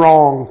what is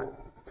wrong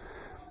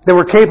that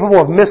we're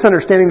capable of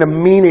misunderstanding the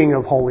meaning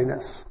of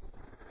holiness.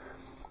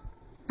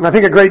 And I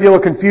think a great deal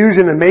of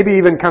confusion and maybe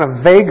even kind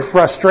of vague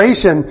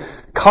frustration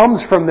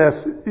comes from this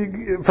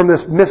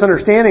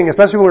misunderstanding,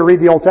 especially when we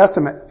read the Old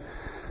Testament.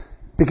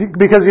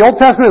 Because the Old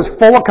Testament is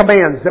full of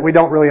commands that we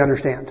don't really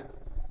understand.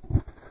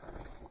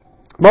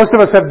 Most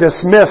of us have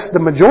dismissed the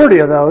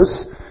majority of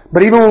those,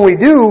 but even when we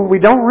do, we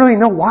don't really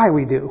know why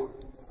we do.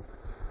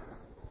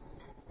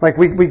 Like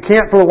we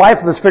can't for the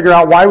life of us figure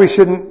out why we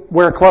shouldn't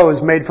wear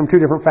clothes made from two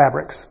different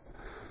fabrics.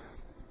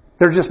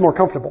 They're just more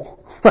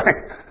comfortable.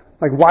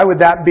 Like why would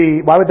that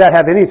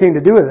have anything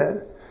to do with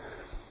it?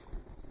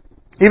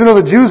 Even though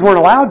the Jews weren't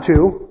allowed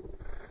to,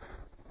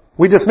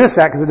 we dismiss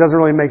that because it doesn't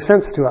really make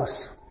sense to us.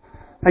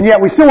 And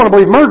yet we still want to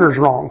believe murder's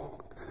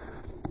wrong.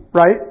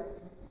 Right?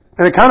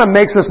 And it kind of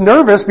makes us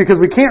nervous because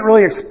we can't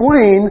really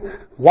explain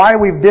why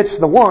we've ditched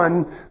the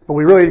one, but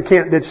we really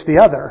can't ditch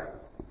the other.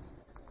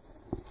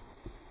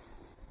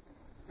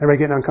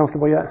 Everybody getting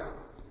uncomfortable yet?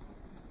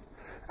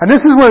 And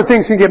this is where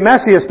things can get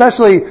messy,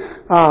 especially,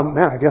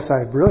 I guess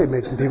I really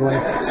made some people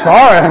angry.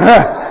 Sorry.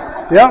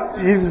 Yep,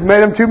 you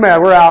made them too mad.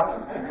 We're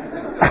out.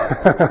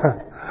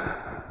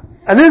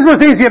 And this is where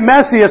things get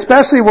messy,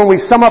 especially when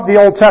we sum up the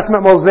Old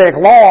Testament Mosaic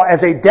Law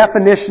as a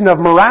definition of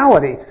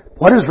morality.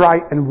 What is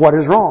right and what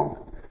is wrong?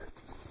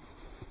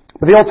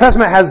 But the Old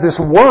Testament has this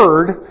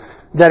word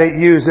that it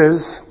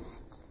uses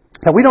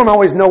that we don't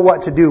always know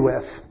what to do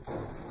with.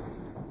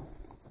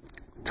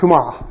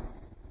 Tumah.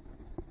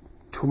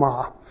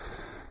 Tumah.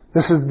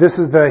 This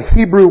is the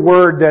Hebrew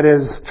word that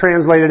is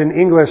translated in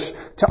English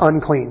to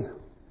unclean.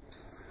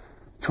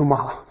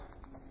 Tumah.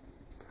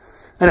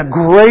 And a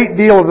great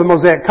deal of the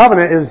Mosaic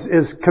Covenant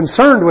is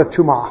concerned with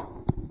tumah.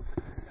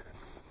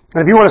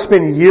 And if you want to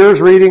spend years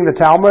reading the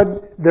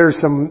Talmud, there's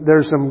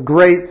some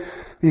great,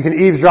 you can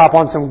eavesdrop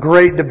on some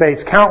great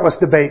debates, countless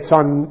debates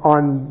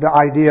on the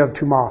idea of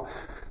tumah.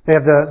 They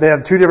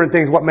have two different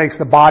things, what makes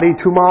the body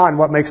tumah and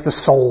what makes the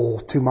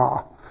soul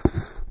tumah.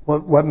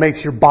 What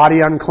makes your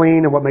body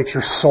unclean and what makes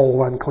your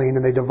soul unclean.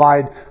 And they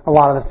divide a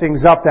lot of the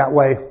things up that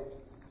way.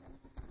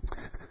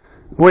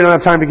 We don't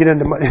have time to get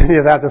into any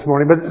of that this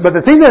morning. But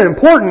the thing that is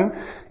important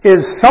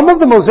is some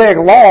of the Mosaic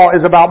Law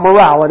is about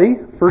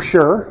morality, for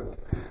sure.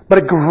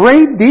 But a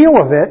great deal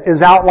of it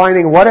is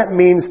outlining what it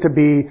means to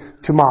be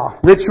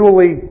tumah,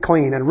 ritually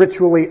clean and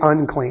ritually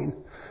unclean.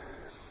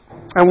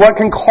 And what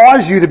can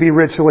cause you to be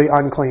ritually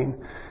unclean.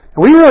 And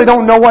we really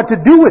don't know what to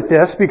do with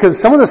this because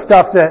some of the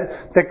stuff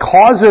that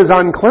causes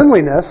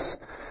uncleanliness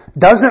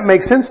doesn't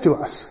make sense to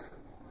us.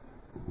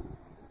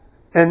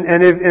 And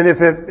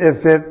if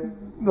it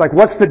like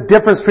what's the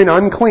difference between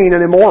unclean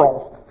and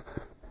immoral?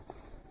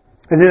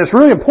 And then it's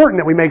really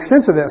important that we make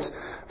sense of this.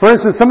 For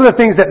instance, some of the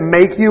things that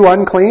make you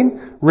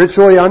unclean,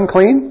 ritually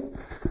unclean,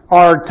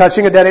 are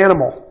touching a dead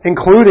animal,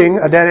 including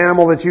a dead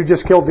animal that you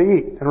just killed to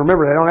eat. And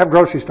remember, they don't have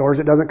grocery stores.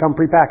 It doesn't come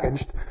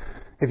prepackaged.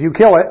 If you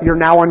kill it, you're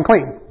now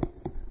unclean.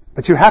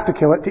 But you have to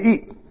kill it to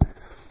eat.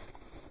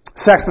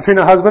 Sex between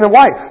a husband and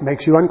wife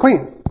makes you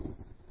unclean.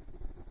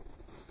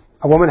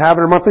 A woman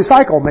having her monthly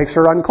cycle makes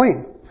her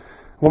unclean.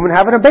 A woman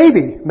having a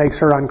baby makes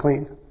her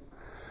unclean.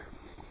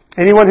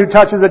 Anyone who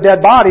touches a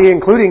dead body,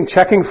 including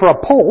checking for a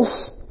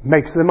pulse,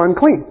 makes them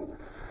unclean.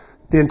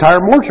 The entire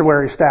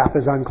mortuary staff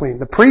is unclean.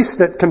 The priest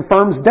that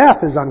confirms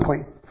death is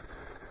unclean.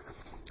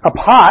 A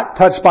pot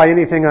touched by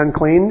anything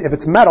unclean, if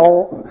it's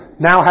metal,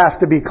 now has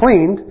to be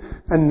cleaned,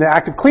 and the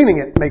act of cleaning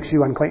it makes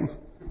you unclean.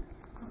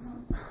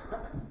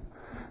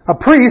 A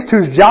priest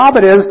whose job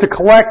it is to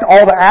collect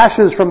all the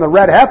ashes from the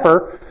red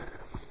heifer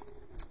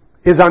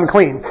is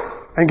unclean.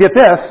 And get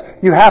this,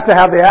 you have to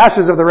have the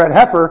ashes of the red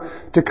heifer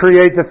to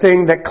create the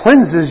thing that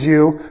cleanses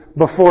you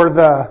before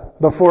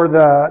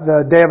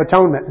the Day of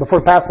Atonement,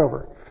 before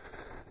Passover.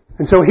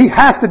 And so he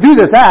has to do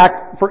this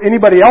act for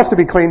anybody else to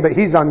be clean, but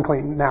he's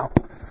unclean now.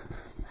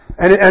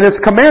 And it's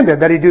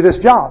commanded that he do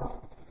this job.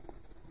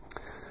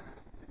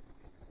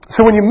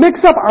 So when you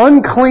mix up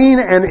unclean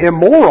and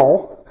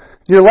immoral,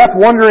 you're left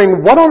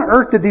wondering, what on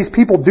earth did these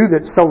people do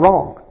that's so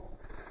wrong?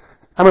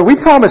 I mean, we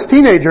promise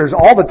teenagers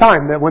all the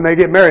time that when they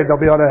get married, they'll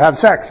be able to have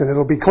sex and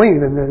it'll be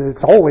clean and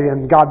it's holy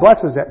and God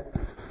blesses it.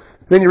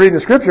 Then you read in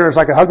the scripture, it's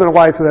like a husband and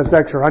wife who have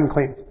sex are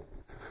unclean.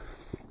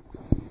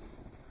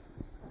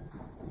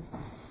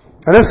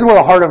 And this is where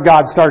the heart of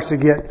God starts to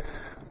get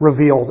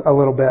revealed a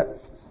little bit.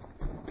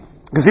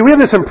 Because see, we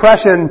have this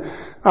impression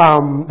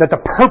that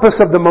the purpose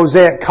of the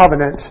Mosaic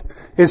covenant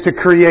is to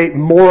create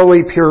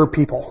morally pure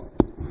people.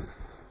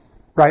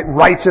 Right?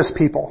 Righteous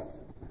people.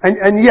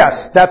 And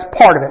yes, that's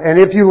part of it. And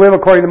if you live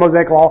according to the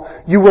Mosaic law,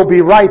 you will be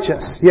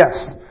righteous. Yes.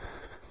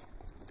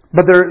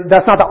 But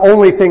that's not the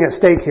only thing at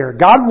stake here.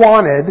 God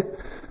wanted,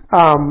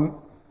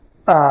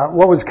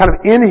 what was kind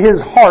of in His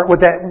heart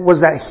was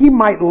that He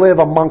might live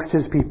amongst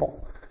His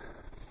people.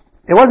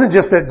 It wasn't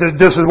just that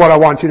this is what I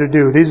want you to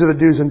do. These are the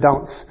do's and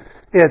don'ts.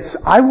 It's,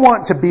 I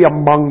want to be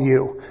among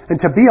you. And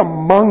to be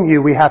among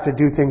you, we have to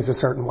do things a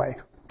certain way.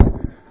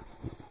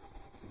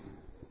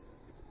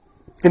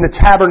 In the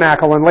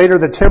tabernacle and later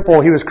the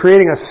temple, He was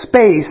creating a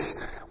space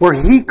where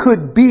He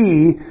could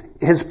be,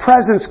 His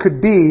presence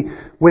could be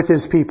with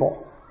His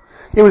people.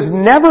 It was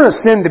never a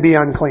sin to be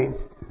unclean.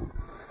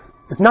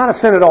 It's not a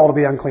sin at all to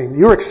be unclean.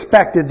 You're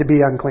expected to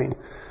be unclean.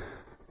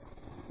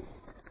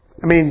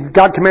 I mean,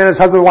 God commanded His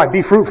husband and wife,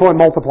 be fruitful and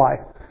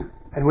multiply.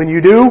 And when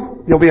you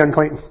do, you'll be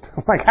unclean.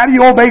 Like, how do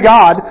you obey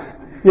God?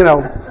 You know,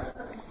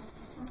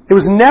 it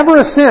was never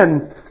a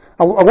sin.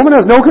 A woman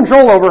has no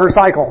control over her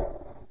cycle.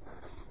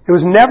 It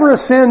was never a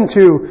sin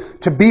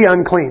to be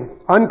unclean.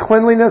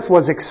 Uncleanliness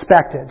was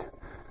expected.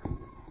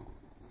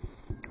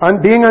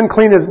 Being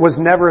unclean was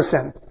never a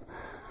sin.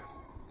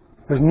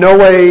 There's no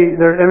way,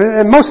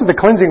 and most of the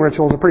cleansing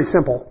rituals are pretty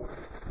simple.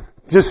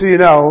 Just so you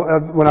know,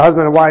 when a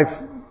husband and wife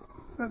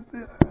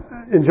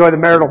enjoy the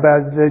marital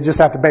bed, they just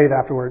have to bathe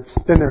afterwards.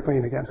 Then they're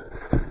clean again.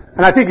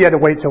 And I think you had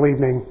to wait till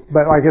evening,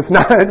 but like it's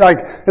not like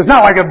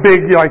a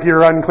big, like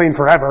you're unclean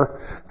forever.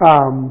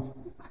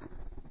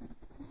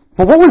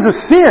 But what was a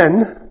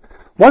sin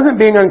wasn't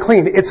being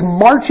unclean. It's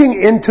marching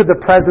into the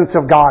presence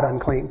of God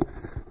unclean.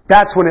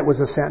 That's when it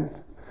was a sin.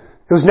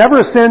 It was never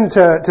a sin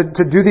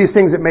to do these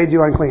things that made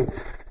you unclean.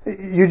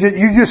 You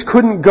just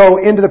couldn't go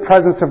into the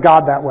presence of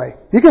God that way.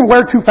 You can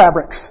wear two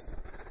fabrics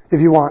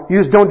if you want. You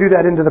just don't do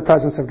that into the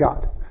presence of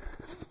God.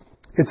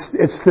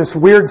 It's this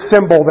weird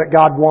symbol that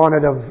God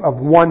wanted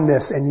of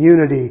oneness and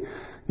unity,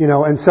 you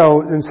know, and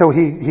so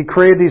He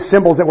created these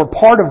symbols that were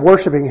part of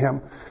worshiping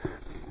Him.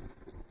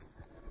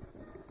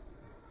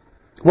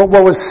 What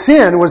was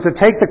sin was to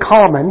take the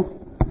common,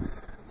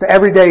 the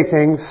everyday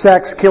things,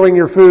 sex, killing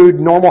your food,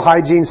 normal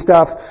hygiene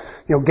stuff,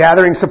 you know,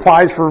 gathering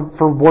supplies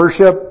for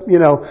worship, you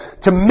know,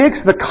 to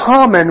mix the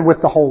common with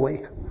the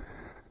holy.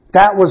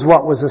 That was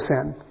what was a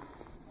sin.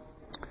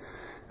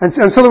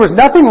 And so there was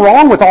nothing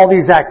wrong with all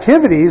these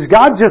activities.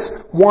 God just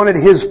wanted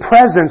His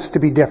presence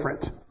to be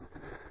different.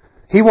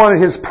 He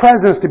wanted His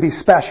presence to be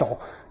special.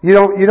 You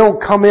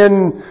don't come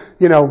in,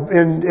 you know,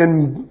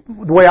 in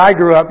the way I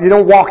grew up, you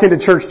don't walk into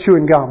church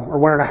chewing gum or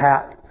wearing a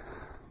hat.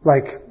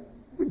 Like,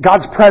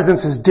 God's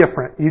presence is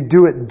different. You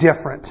do it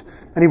different.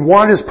 And He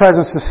wanted His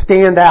presence to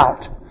stand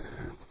out.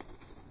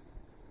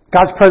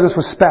 God's presence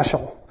was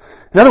special.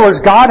 In other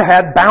words, God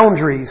had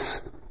boundaries.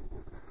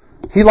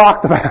 He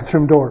locked the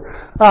bathroom door.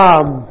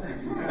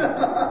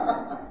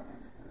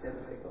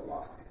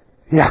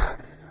 Yeah.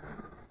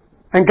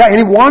 And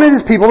He wanted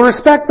His people to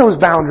respect those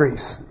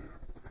boundaries.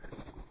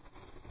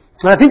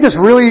 And I think this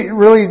really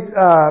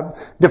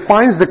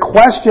defines the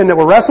question that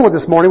we're wrestling with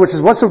this morning, which is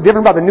what's so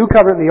different about the New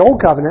Covenant and the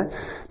Old Covenant.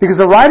 Because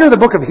the writer of the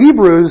book of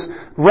Hebrews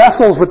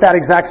wrestles with that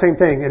exact same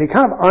thing. And he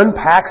kind of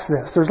unpacks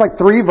this. There's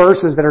like 3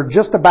 verses that are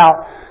just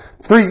about,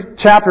 3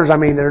 chapters, that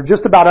are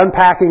just about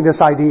unpacking this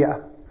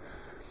idea.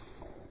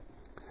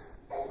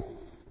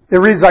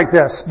 It reads like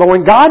this. But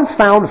when God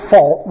found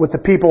fault with the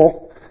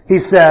people,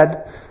 He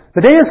said, the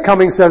day is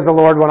coming, says the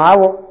Lord, when I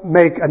will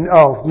make a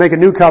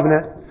new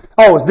covenant.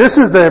 Oh, this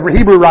is the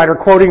Hebrew writer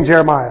quoting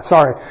Jeremiah.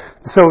 Sorry.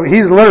 So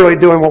he's literally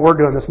doing what we're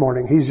doing this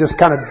morning. He's just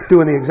kind of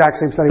doing the exact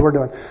same study we're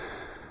doing.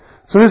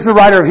 So this is the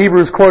writer of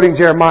Hebrews quoting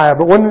Jeremiah.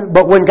 But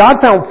when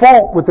God found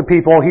fault with the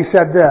people, He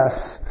said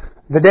this.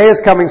 The day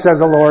is coming, says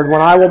the Lord,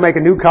 when I will make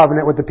a new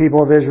covenant with the people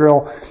of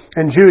Israel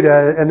and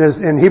Judah. And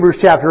in Hebrews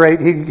chapter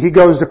 8, he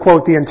goes to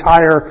quote the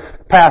entire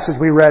passage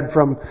we read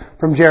from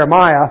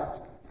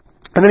Jeremiah.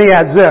 And then he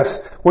adds this.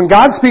 When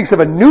God speaks of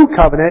a new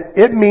covenant,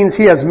 it means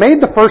He has made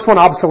the first one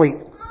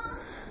obsolete.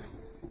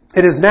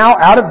 It is now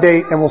out of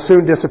date and will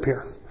soon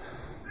disappear.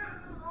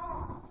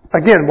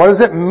 Again, what does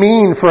it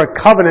mean for a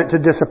covenant to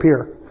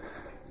disappear?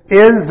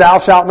 Is thou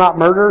shalt not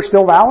murder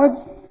still valid?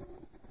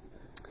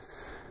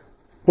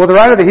 Well, the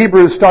writer of the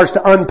Hebrews starts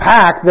to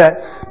unpack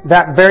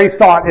that very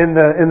thought in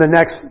the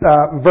next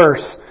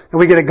verse.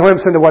 And we get a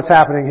glimpse into what's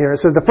happening here.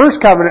 It says the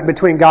first covenant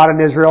between God and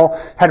Israel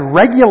had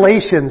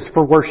regulations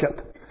for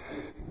worship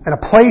and a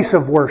place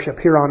of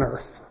worship here on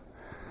earth.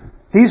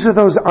 These are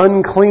those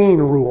unclean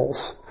rules.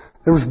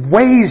 There was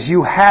ways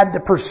you had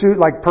to pursue,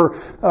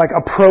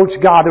 approach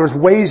God. There was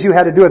ways you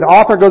had to do it. The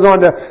author goes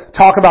on to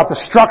talk about the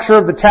structure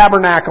of the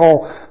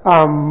tabernacle,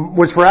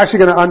 which we're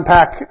actually going to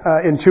unpack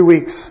in 2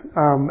 weeks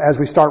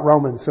as we start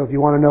Romans. So if you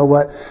want to know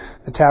what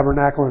the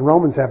tabernacle and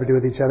Romans have to do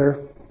with each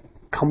other,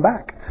 come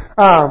back.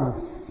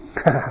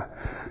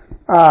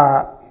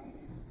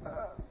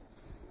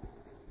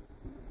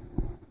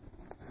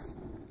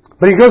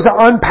 But he goes to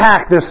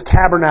unpack this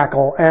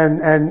tabernacle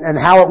and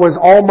how it was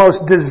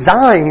almost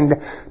designed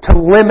to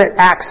limit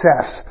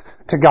access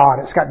to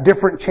God. It's got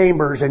different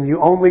chambers and you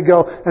only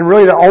go, and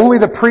really only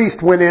the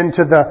priest went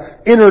into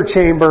the inner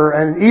chamber,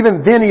 and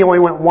even then he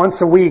only went once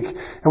a week.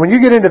 And when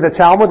you get into the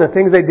Talmud, the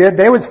things they did,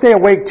 they would stay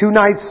awake 2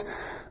 nights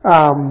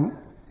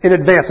in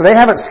advance. So they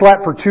haven't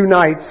slept for 2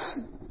 nights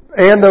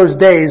and those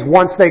days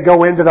once they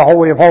go into the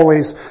Holy of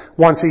Holies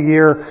once a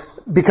year,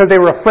 because they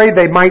were afraid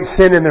they might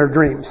sin in their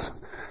dreams.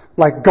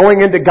 Like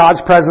going into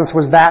God's presence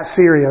was that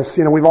serious.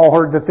 You know, we've all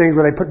heard the things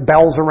where they put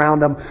bells around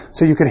them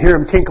so you could hear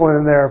them tinkling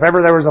in there. If ever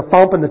there was a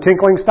thump and the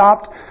tinkling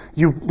stopped,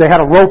 they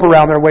had a rope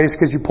around their waist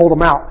because you pulled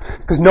them out.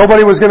 Because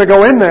nobody was going to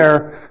go in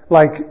there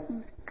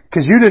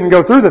because you didn't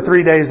go through the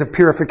 3 days of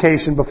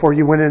purification before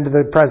you went into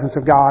the presence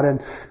of God. And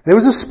it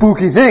was a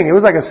spooky thing. It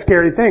was like a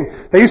scary thing.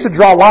 They used to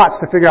draw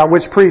lots to figure out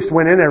which priest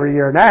went in every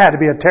year. And that had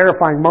to be a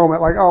terrifying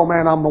moment. Like, oh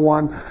man, I'm the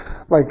one.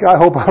 Like, I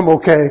hope I'm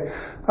okay.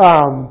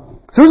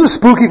 So it was a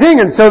spooky thing.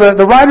 And so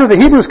the writer of the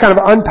Hebrews kind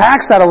of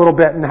unpacks that a little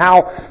bit, and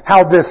how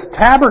this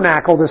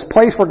tabernacle, this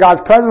place where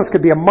God's presence could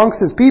be amongst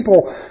His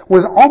people,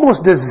 was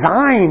almost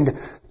designed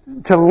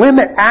to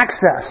limit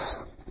access.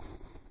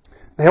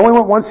 They only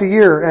went once a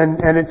year.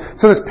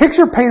 So this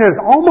picture painted is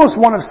almost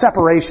one of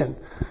separation.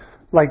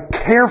 Like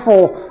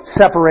careful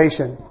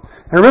separation.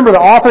 And remember, the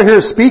author here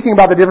is speaking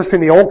about the difference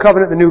between the Old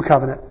Covenant and the New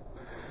Covenant.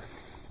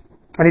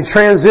 And he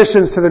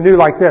transitions to the new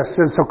like this.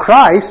 And so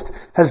Christ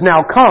has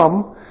now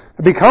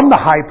become the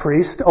high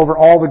priest over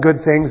all the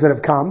good things that have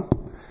come.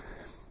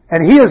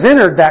 And He has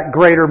entered that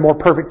greater, more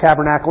perfect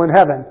tabernacle in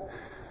heaven,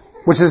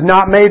 which is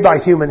not made by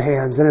human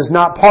hands and is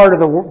not part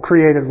of the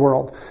created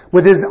world.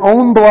 With His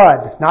own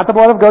blood, not the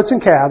blood of goats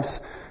and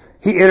calves,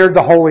 He entered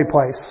the holy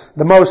place,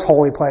 the most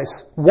holy place,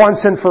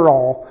 once and for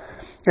all,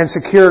 and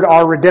secured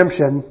our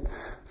redemption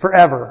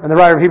forever. And the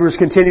writer of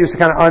Hebrews continues to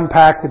kind of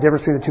unpack the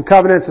difference between the two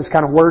covenants. It's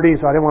kind of wordy,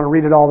 so I didn't want to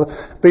read it all.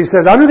 But he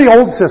says, under the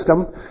old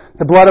system,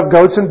 the blood of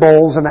goats and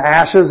bulls and the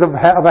ashes of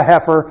a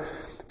heifer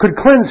could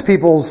cleanse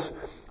people's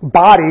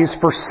bodies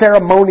for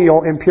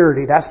ceremonial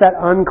impurity. That's that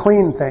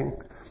unclean thing.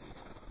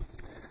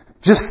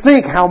 Just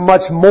think how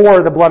much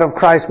more the blood of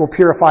Christ will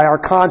purify our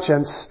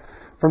conscience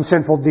from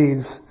sinful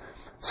deeds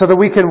so that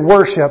we can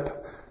worship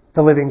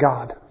the living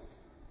God.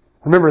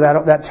 Remember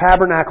that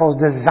tabernacle is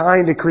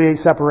designed to create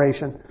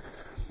separation.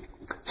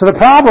 So the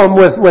problem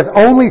with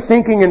only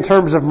thinking in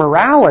terms of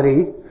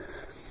morality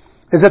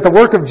is that the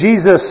work of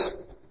Jesus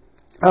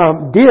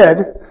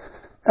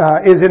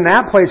is in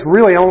that place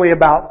really only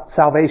about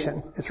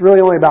salvation. It's really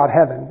only about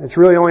heaven. It's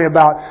really only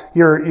about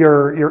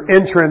your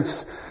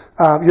entrance,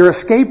 your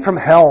escape from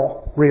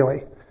hell,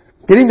 really.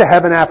 Getting to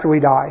heaven after we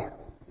die.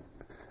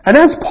 And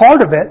that's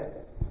part of it.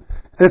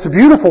 And it's a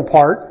beautiful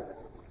part.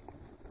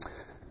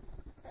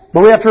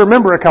 But we have to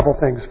remember a couple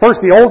things.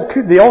 First, the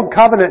old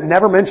covenant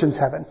never mentions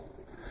heaven.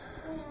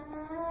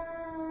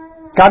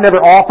 God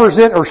never offers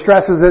it or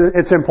stresses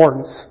its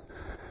importance.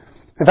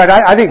 In fact,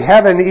 I think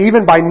heaven,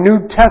 even by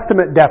New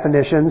Testament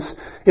definitions,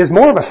 is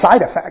more of a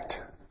side effect.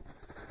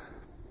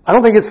 I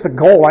don't think it's the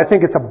goal. I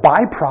think it's a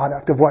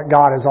byproduct of what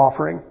God is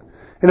offering.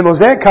 In the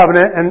Mosaic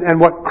covenant and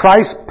what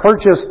Christ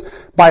purchased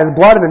by His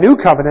blood in the New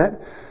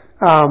covenant,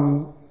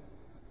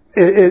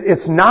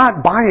 it's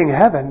not buying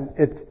heaven.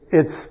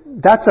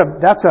 That's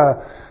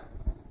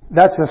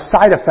a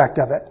side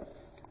effect of it.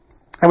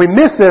 And we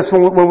miss this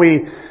when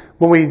we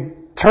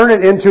turn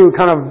it into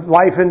kind of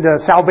life into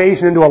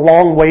salvation into a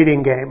long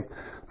waiting game.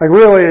 Like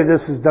really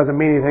doesn't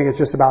mean anything. It's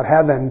just about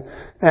heaven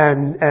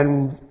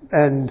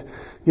and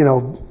you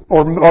know,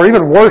 or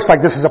even worse,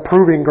 like this is a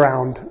proving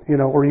ground, you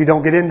know, or you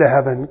don't get into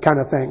heaven kind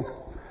of thing.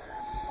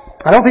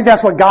 I don't think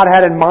that's what God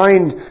had in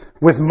mind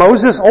with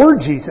Moses or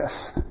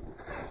Jesus.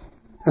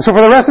 And so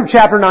for the rest of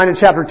chapter 9 and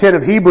chapter 10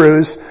 of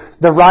Hebrews,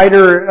 the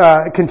writer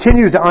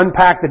continues to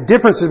unpack the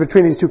differences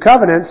between these two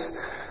covenants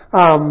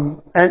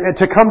and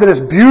to come to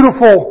this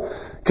beautiful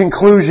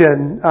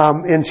conclusion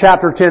in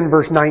chapter 10,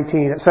 verse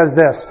 19. It says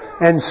this,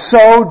 and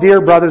so,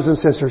 dear brothers and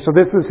sisters, so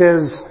this is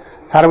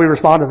how do we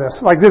respond to this?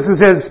 Like this is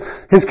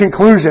his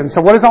conclusion. So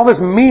what does all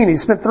this mean? He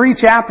spent 3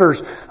 chapters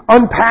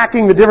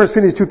unpacking the difference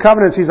between these two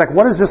covenants. He's like,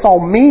 what does this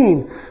all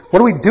mean? What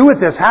do we do with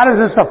this? How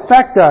does this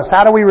affect us?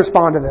 How do we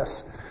respond to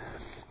this?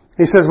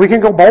 He says, we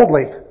can go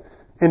boldly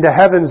into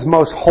heaven's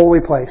most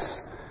holy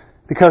place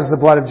because of the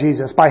blood of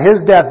Jesus. By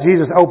His death,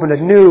 Jesus opened a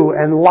new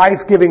and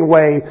life-giving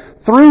way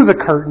through the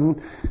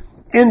curtain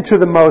into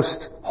the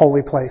most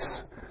holy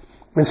place.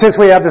 And since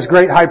we have this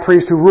great high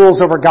priest who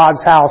rules over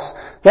God's house,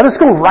 let us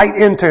go right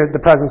into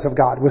the presence of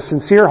God with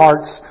sincere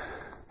hearts,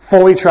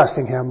 fully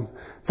trusting Him.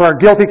 For our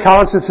guilty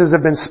consciences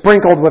have been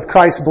sprinkled with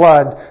Christ's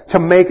blood to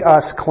make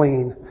us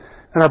clean.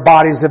 and our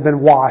bodies have been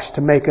washed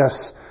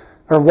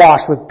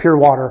washed with pure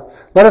water.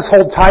 Let us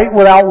hold tight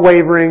without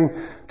wavering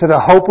to the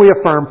hope we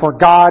affirm, for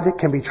God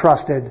can be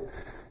trusted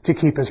to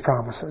keep His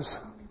promises.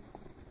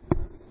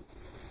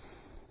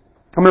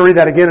 I'm going to read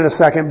that again in a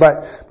second,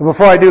 but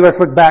before I do, let's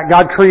look back.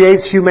 God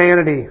creates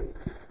humanity,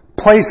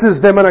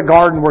 places them in a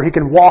garden where He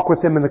can walk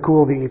with them in the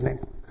cool of the evening.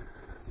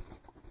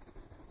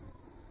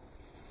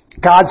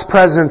 God's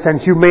presence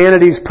and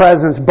humanity's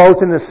presence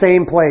both in the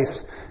same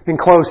place in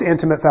close,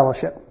 intimate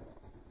fellowship.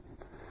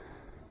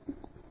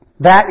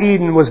 That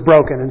Eden was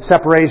broken and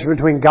separation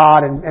between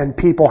God and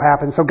people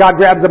happened. So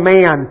God grabs a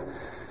man.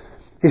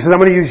 He says,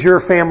 I'm going to use your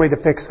family to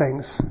fix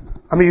things.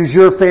 I'm going to use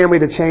your family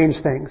to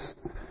change things.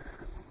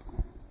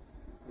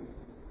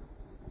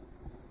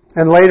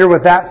 And later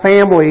with that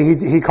family,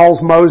 he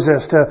calls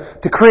Moses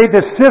to create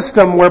this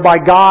system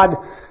whereby God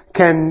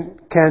can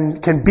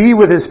be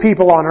with His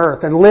people on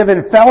earth and live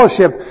in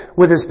fellowship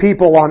with His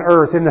people on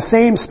earth in the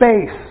same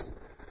space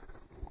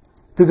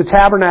through the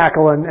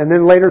tabernacle and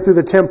then later through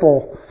the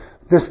temple.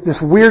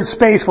 This weird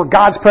space where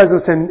God's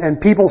presence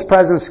and people's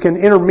presence can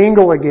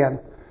intermingle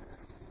again.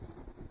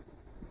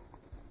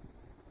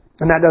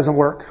 And that doesn't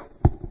work.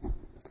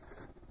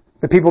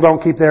 The people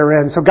don't keep their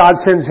end. So God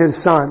sends His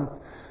Son.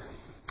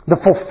 The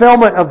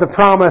fulfillment of the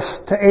promise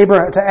to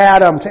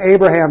Adam, to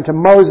Abraham, to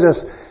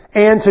Moses,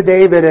 and to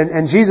David.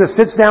 And Jesus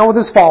sits down with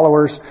His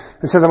followers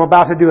and says, I'm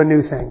about to do a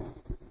new thing.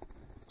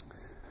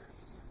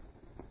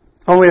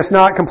 Only it's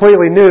not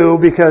completely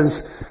new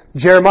because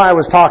Jeremiah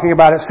was talking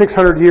about it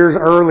 600 years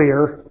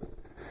earlier.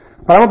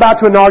 But I'm about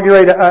to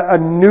inaugurate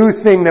a new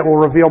thing that will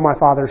reveal my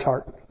Father's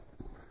heart.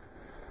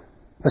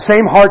 The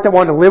same heart that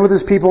wanted to live with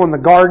His people in the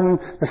garden,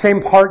 the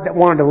same heart that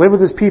wanted to live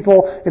with His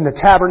people in the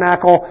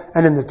tabernacle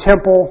and in the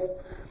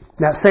temple,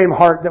 that same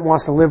heart that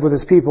wants to live with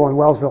His people in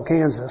Wellsville,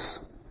 Kansas.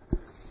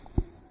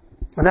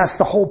 And that's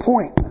the whole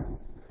point.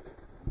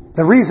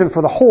 The reason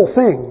for the whole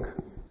thing.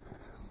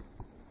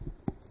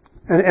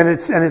 And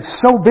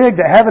it's so big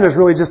that heaven is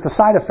really just a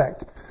side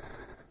effect.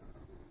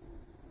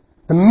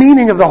 The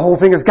meaning of the whole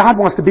thing is God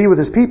wants to be with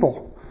His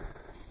people.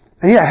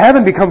 And yeah,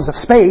 heaven becomes a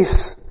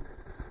space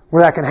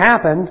where that can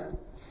happen.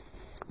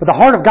 But the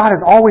heart of God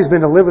has always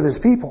been to live with His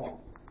people.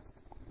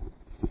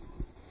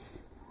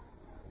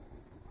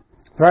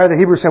 The writer of the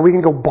Hebrews said we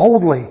can go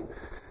boldly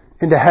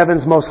into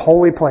heaven's most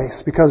holy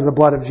place because of the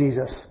blood of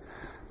Jesus.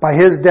 By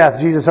His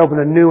death, Jesus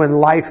opened a new and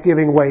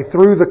life-giving way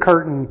through the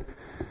curtain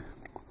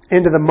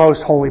into the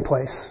most holy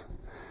place.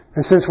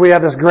 And since we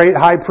have this great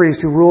high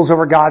priest who rules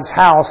over God's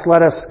house,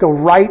 let us go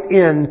right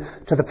in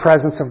to the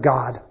presence of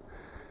God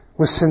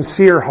with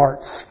sincere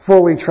hearts,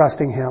 fully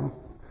trusting Him.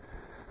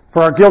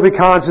 For our guilty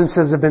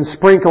consciences have been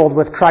sprinkled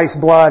with Christ's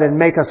blood and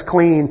make us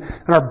clean,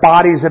 and our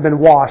bodies have been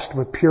washed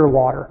with pure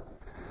water.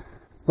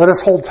 Let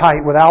us hold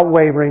tight without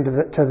wavering to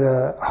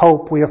the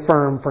hope we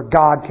affirm, for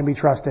God can be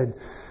trusted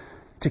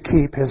to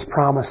keep His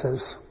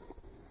promises.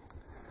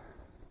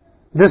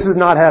 This is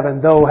not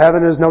heaven, though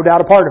heaven is no doubt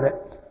a part of it.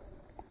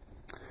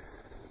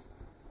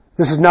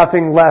 This is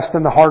nothing less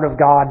than the heart of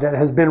God that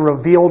has been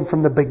revealed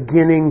from the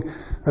beginning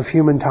of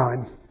human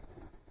time.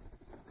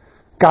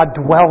 God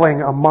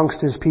dwelling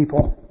amongst His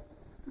people.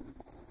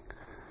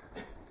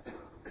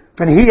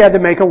 And He had to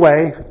make a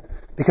way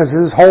because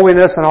His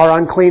holiness and our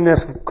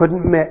uncleanness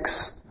couldn't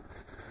mix.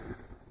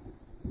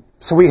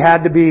 So we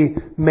had to be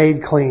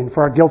made clean.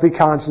 For our guilty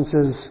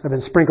consciences have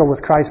been sprinkled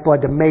with Christ's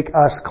blood to make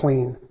us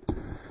clean.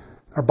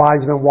 Our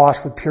bodies have been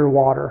washed with pure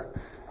water.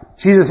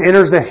 Jesus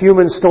enters the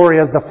human story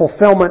as the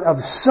fulfillment of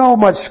so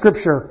much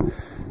Scripture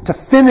to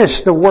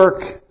finish the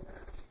work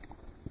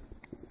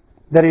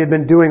that He had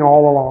been doing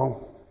all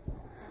along.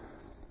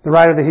 The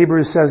writer of the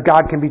Hebrews says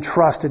God can be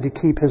trusted to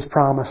keep His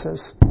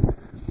promises.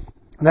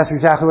 And that's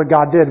exactly what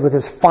God did with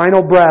His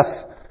final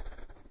breath.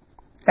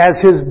 As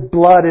His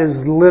blood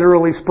is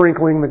literally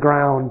sprinkling the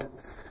ground,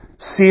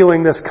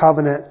 sealing this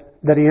covenant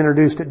that He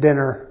introduced at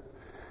dinner,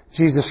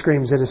 Jesus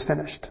screams, "It is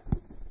finished."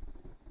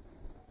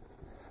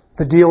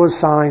 The deal is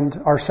signed.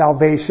 Our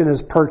salvation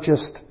is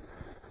purchased.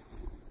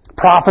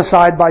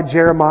 Prophesied by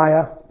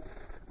Jeremiah,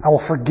 I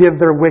will forgive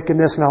their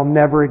wickedness and I'll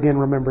never again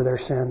remember their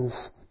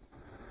sins.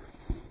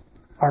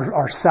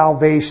 Our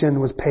salvation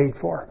was paid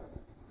for.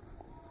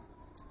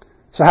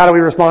 So how do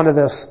we respond to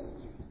this?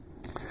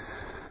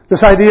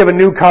 This idea of a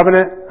new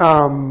covenant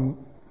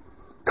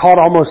caught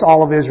almost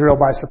all of Israel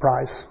by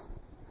surprise.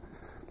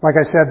 Like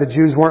I said, the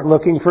Jews weren't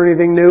looking for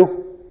anything new.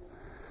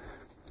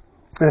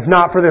 And if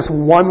not for this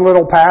one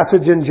little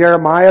passage in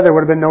Jeremiah, there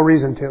would have been no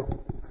reason to.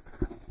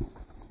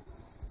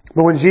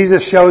 But when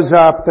Jesus shows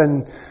up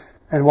and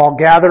while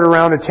gathered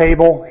around a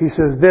table, He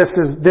says, this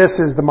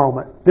is the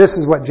moment. This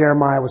is what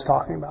Jeremiah was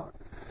talking about.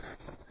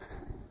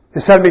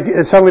 It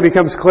suddenly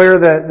becomes clear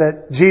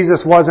that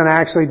Jesus wasn't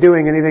actually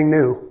doing anything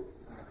new.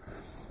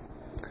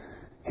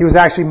 He was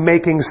actually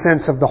making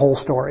sense of the whole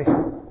story.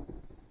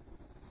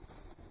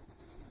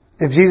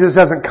 If Jesus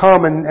doesn't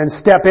come and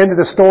step into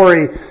the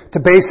story to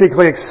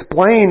basically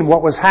explain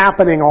what was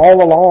happening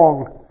all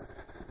along,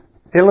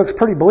 it looks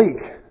pretty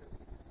bleak.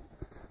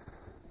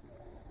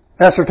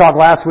 Esther talked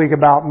last week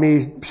about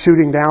me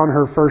shooting down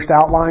her first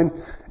outline.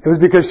 It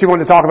was because she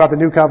wanted to talk about the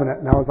new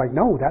covenant. And I was like,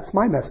 no, that's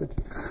my message.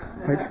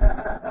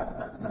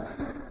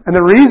 And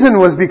the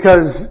reason was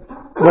because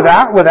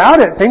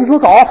without it, things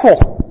look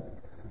awful.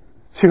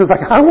 She was like,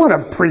 I don't want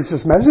to preach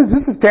this message.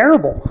 This is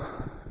terrible.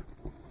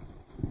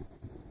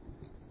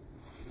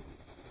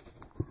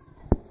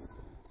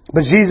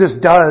 But Jesus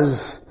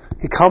does.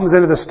 He comes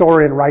into the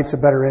story and writes a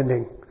better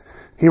ending.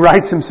 He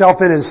writes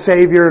himself in as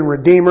Savior and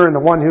Redeemer and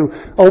the one who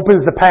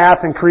opens the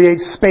path and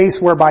creates space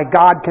whereby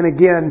God can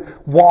again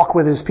walk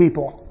with His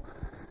people.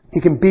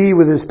 He can be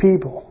with His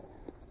people.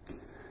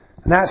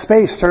 And that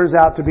space turns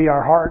out to be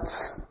our hearts.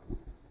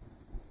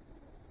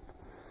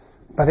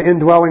 By the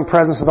indwelling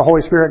presence of the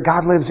Holy Spirit,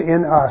 God lives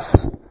in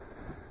us.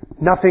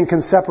 Nothing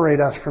can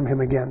separate us from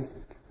Him again.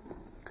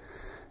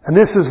 And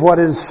this is what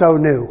is so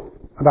new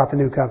about the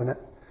new covenant.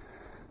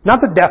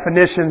 Not the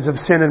definitions of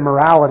sin and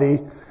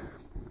morality.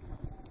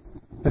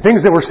 The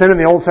things that were sin in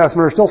the Old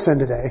Testament are still sin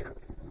today.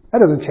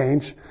 That doesn't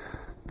change.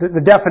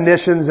 The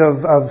definitions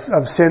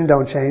of sin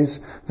don't change.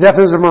 The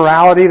definitions of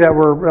morality that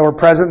were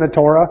present in the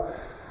Torah,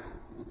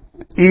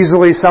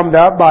 easily summed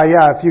up by,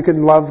 if you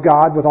can love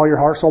God with all your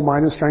heart, soul,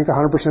 mind, and strength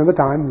 100% of the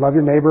time, love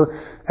your neighbor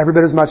every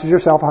bit as much as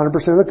yourself 100%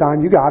 of the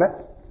time, you got it.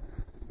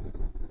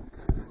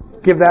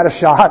 Give that a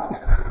shot.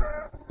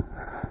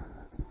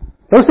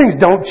 Those things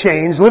don't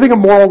change. Living a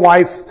moral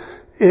life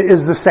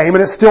is the same,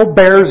 and it still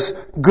bears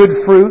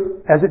good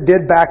fruit as it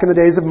did back in the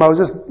days of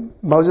Moses.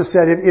 Moses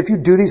said, if you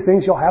do these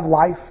things, you'll have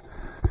life.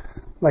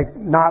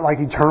 Not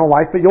like eternal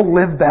life, but you'll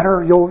live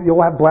better.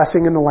 You'll have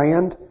blessing in the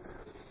land.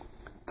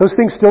 Those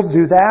things still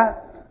do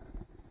that.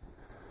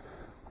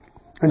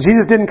 And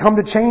Jesus didn't come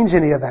to change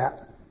any of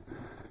that.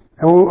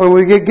 And when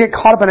we get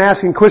caught up in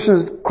asking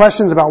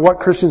questions about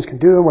what Christians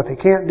can do and what they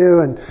can't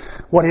do and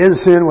what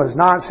is sin, what is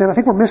not sin, I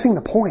think we're missing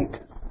the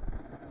point.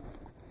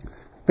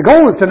 The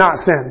goal is to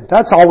not sin.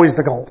 That's always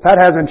the goal. That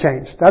hasn't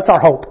changed. That's our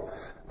hope.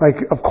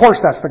 Of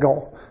course that's the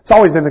goal. It's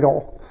always been the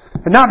goal.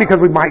 And not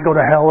because we might go to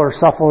hell or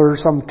suffer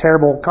some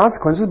terrible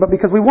consequences, but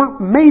because we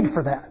weren't made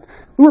for that.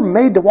 We were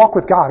made to walk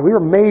with God. We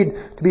were made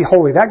to be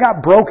holy. That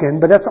got broken,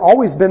 but that's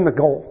always been the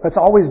goal. That's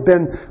always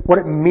been what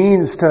it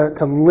means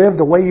to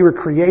live the way you were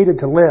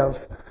created to live.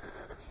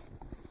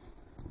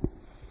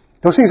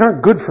 Those things aren't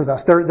good for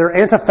us. They're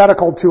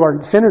antithetical to our,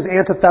 sin is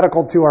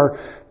antithetical to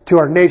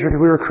our nature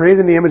because we were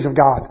created in the image of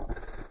God.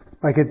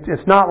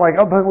 It's not like,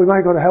 but we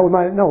might go to hell,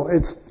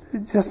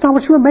 that's not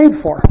what you were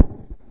made for.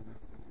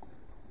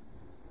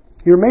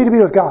 You were made to be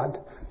with God.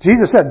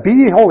 Jesus said, be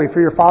ye holy for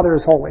your Father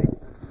is holy.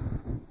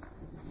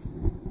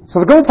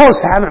 So the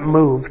goalposts haven't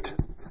moved.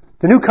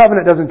 The new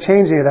covenant doesn't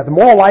change any of that. The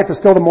moral life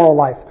is still the moral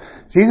life.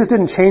 Jesus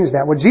didn't change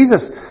that. What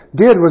Jesus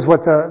did was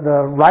what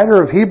the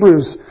writer of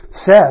Hebrews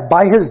said.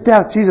 By His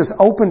death, Jesus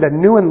opened a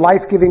new and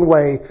life-giving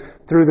way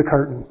through the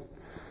curtain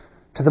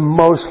to the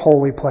most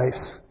holy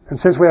place. And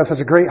since we have such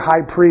a great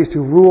high priest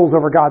who rules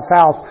over God's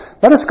house,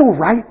 let us go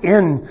right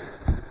in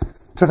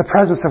to the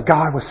presence of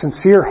God with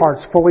sincere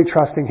hearts, fully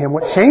trusting Him.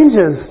 What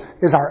changes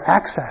is our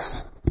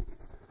access.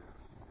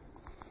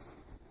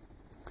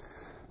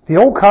 The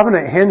old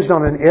covenant hinged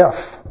on an if.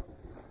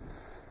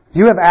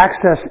 You have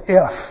access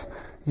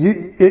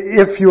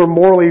if you are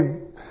morally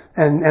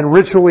and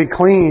ritually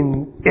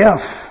clean.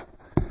 If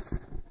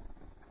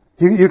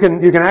you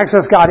can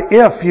access God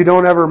if you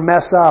don't ever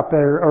mess up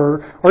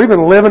or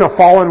even live in a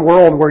fallen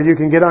world where you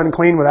can get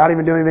unclean without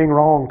even doing anything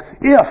wrong.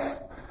 If.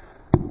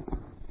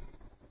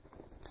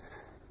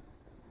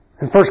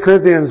 In 1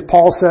 Corinthians,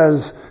 Paul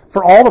says,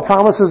 for all the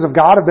promises of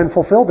God have been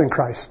fulfilled in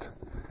Christ.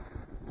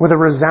 With a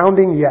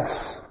resounding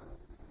yes.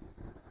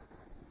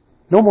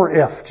 No more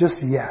if,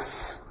 just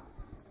yes.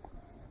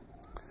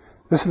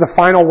 This is the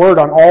final word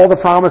on all the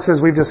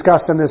promises we've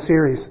discussed in this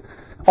series.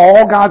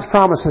 All God's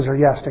promises are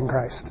yes in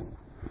Christ.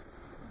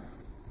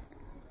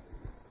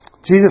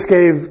 Jesus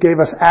gave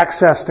us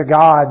access to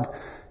God,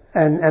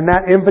 and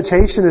that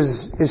invitation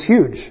is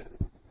huge.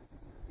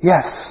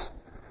 Yes.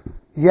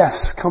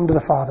 Yes, come to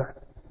the Father.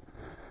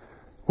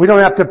 We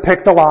don't have to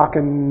pick the lock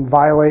and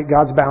violate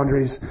God's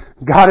boundaries.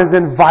 God has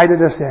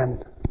invited us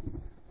in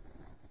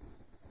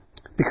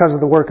because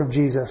of the work of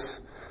Jesus,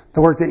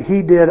 the work that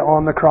He did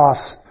on the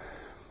cross.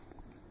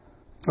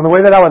 And the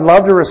way that I would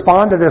love to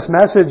respond to this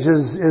message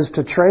is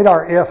to trade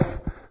our if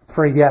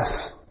for a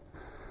yes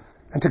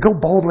and to go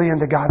boldly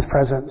into God's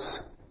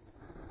presence.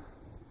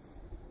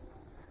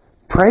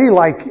 Pray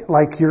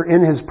like you're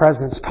in His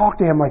presence. Talk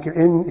to Him like you're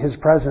in His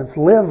presence.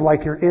 Live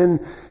like you're in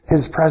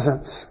His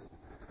presence.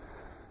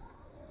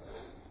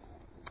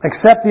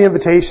 Accept the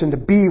invitation to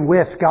be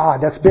with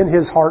God. That's been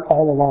His heart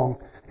all along,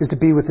 is to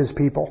be with His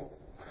people.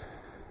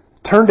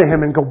 Turn to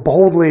Him and go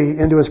boldly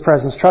into His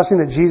presence, trusting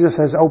that Jesus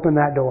has opened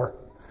that door.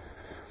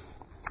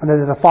 And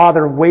that the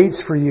Father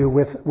waits for you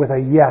with a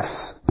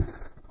yes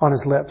on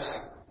His lips.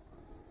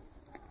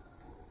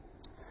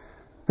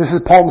 This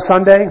is Palm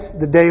Sunday,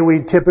 the day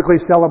we typically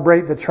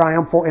celebrate the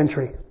triumphal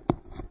entry.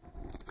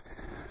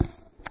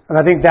 And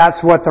I think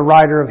that's what the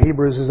writer of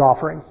Hebrews is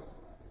offering.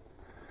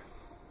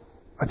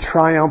 A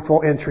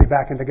triumphal entry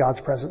back into God's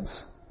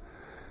presence.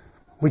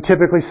 We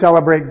typically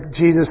celebrate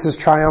Jesus'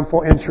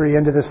 triumphal entry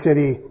into the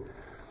city.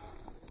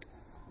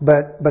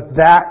 But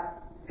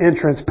that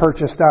entrance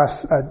purchased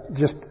us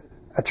just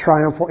a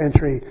triumphal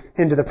entry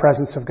into the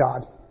presence of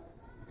God.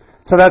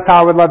 So that's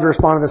how I would love to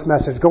respond to this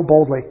message. Go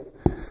boldly,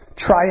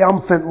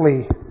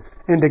 triumphantly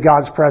into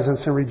God's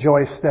presence and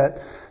rejoice that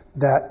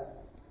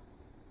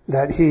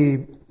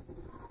He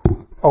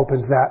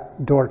opens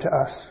that door to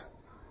us.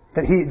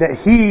 That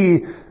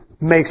He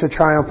makes a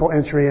triumphal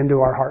entry into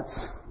our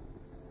hearts.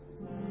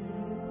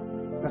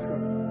 Let's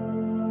go.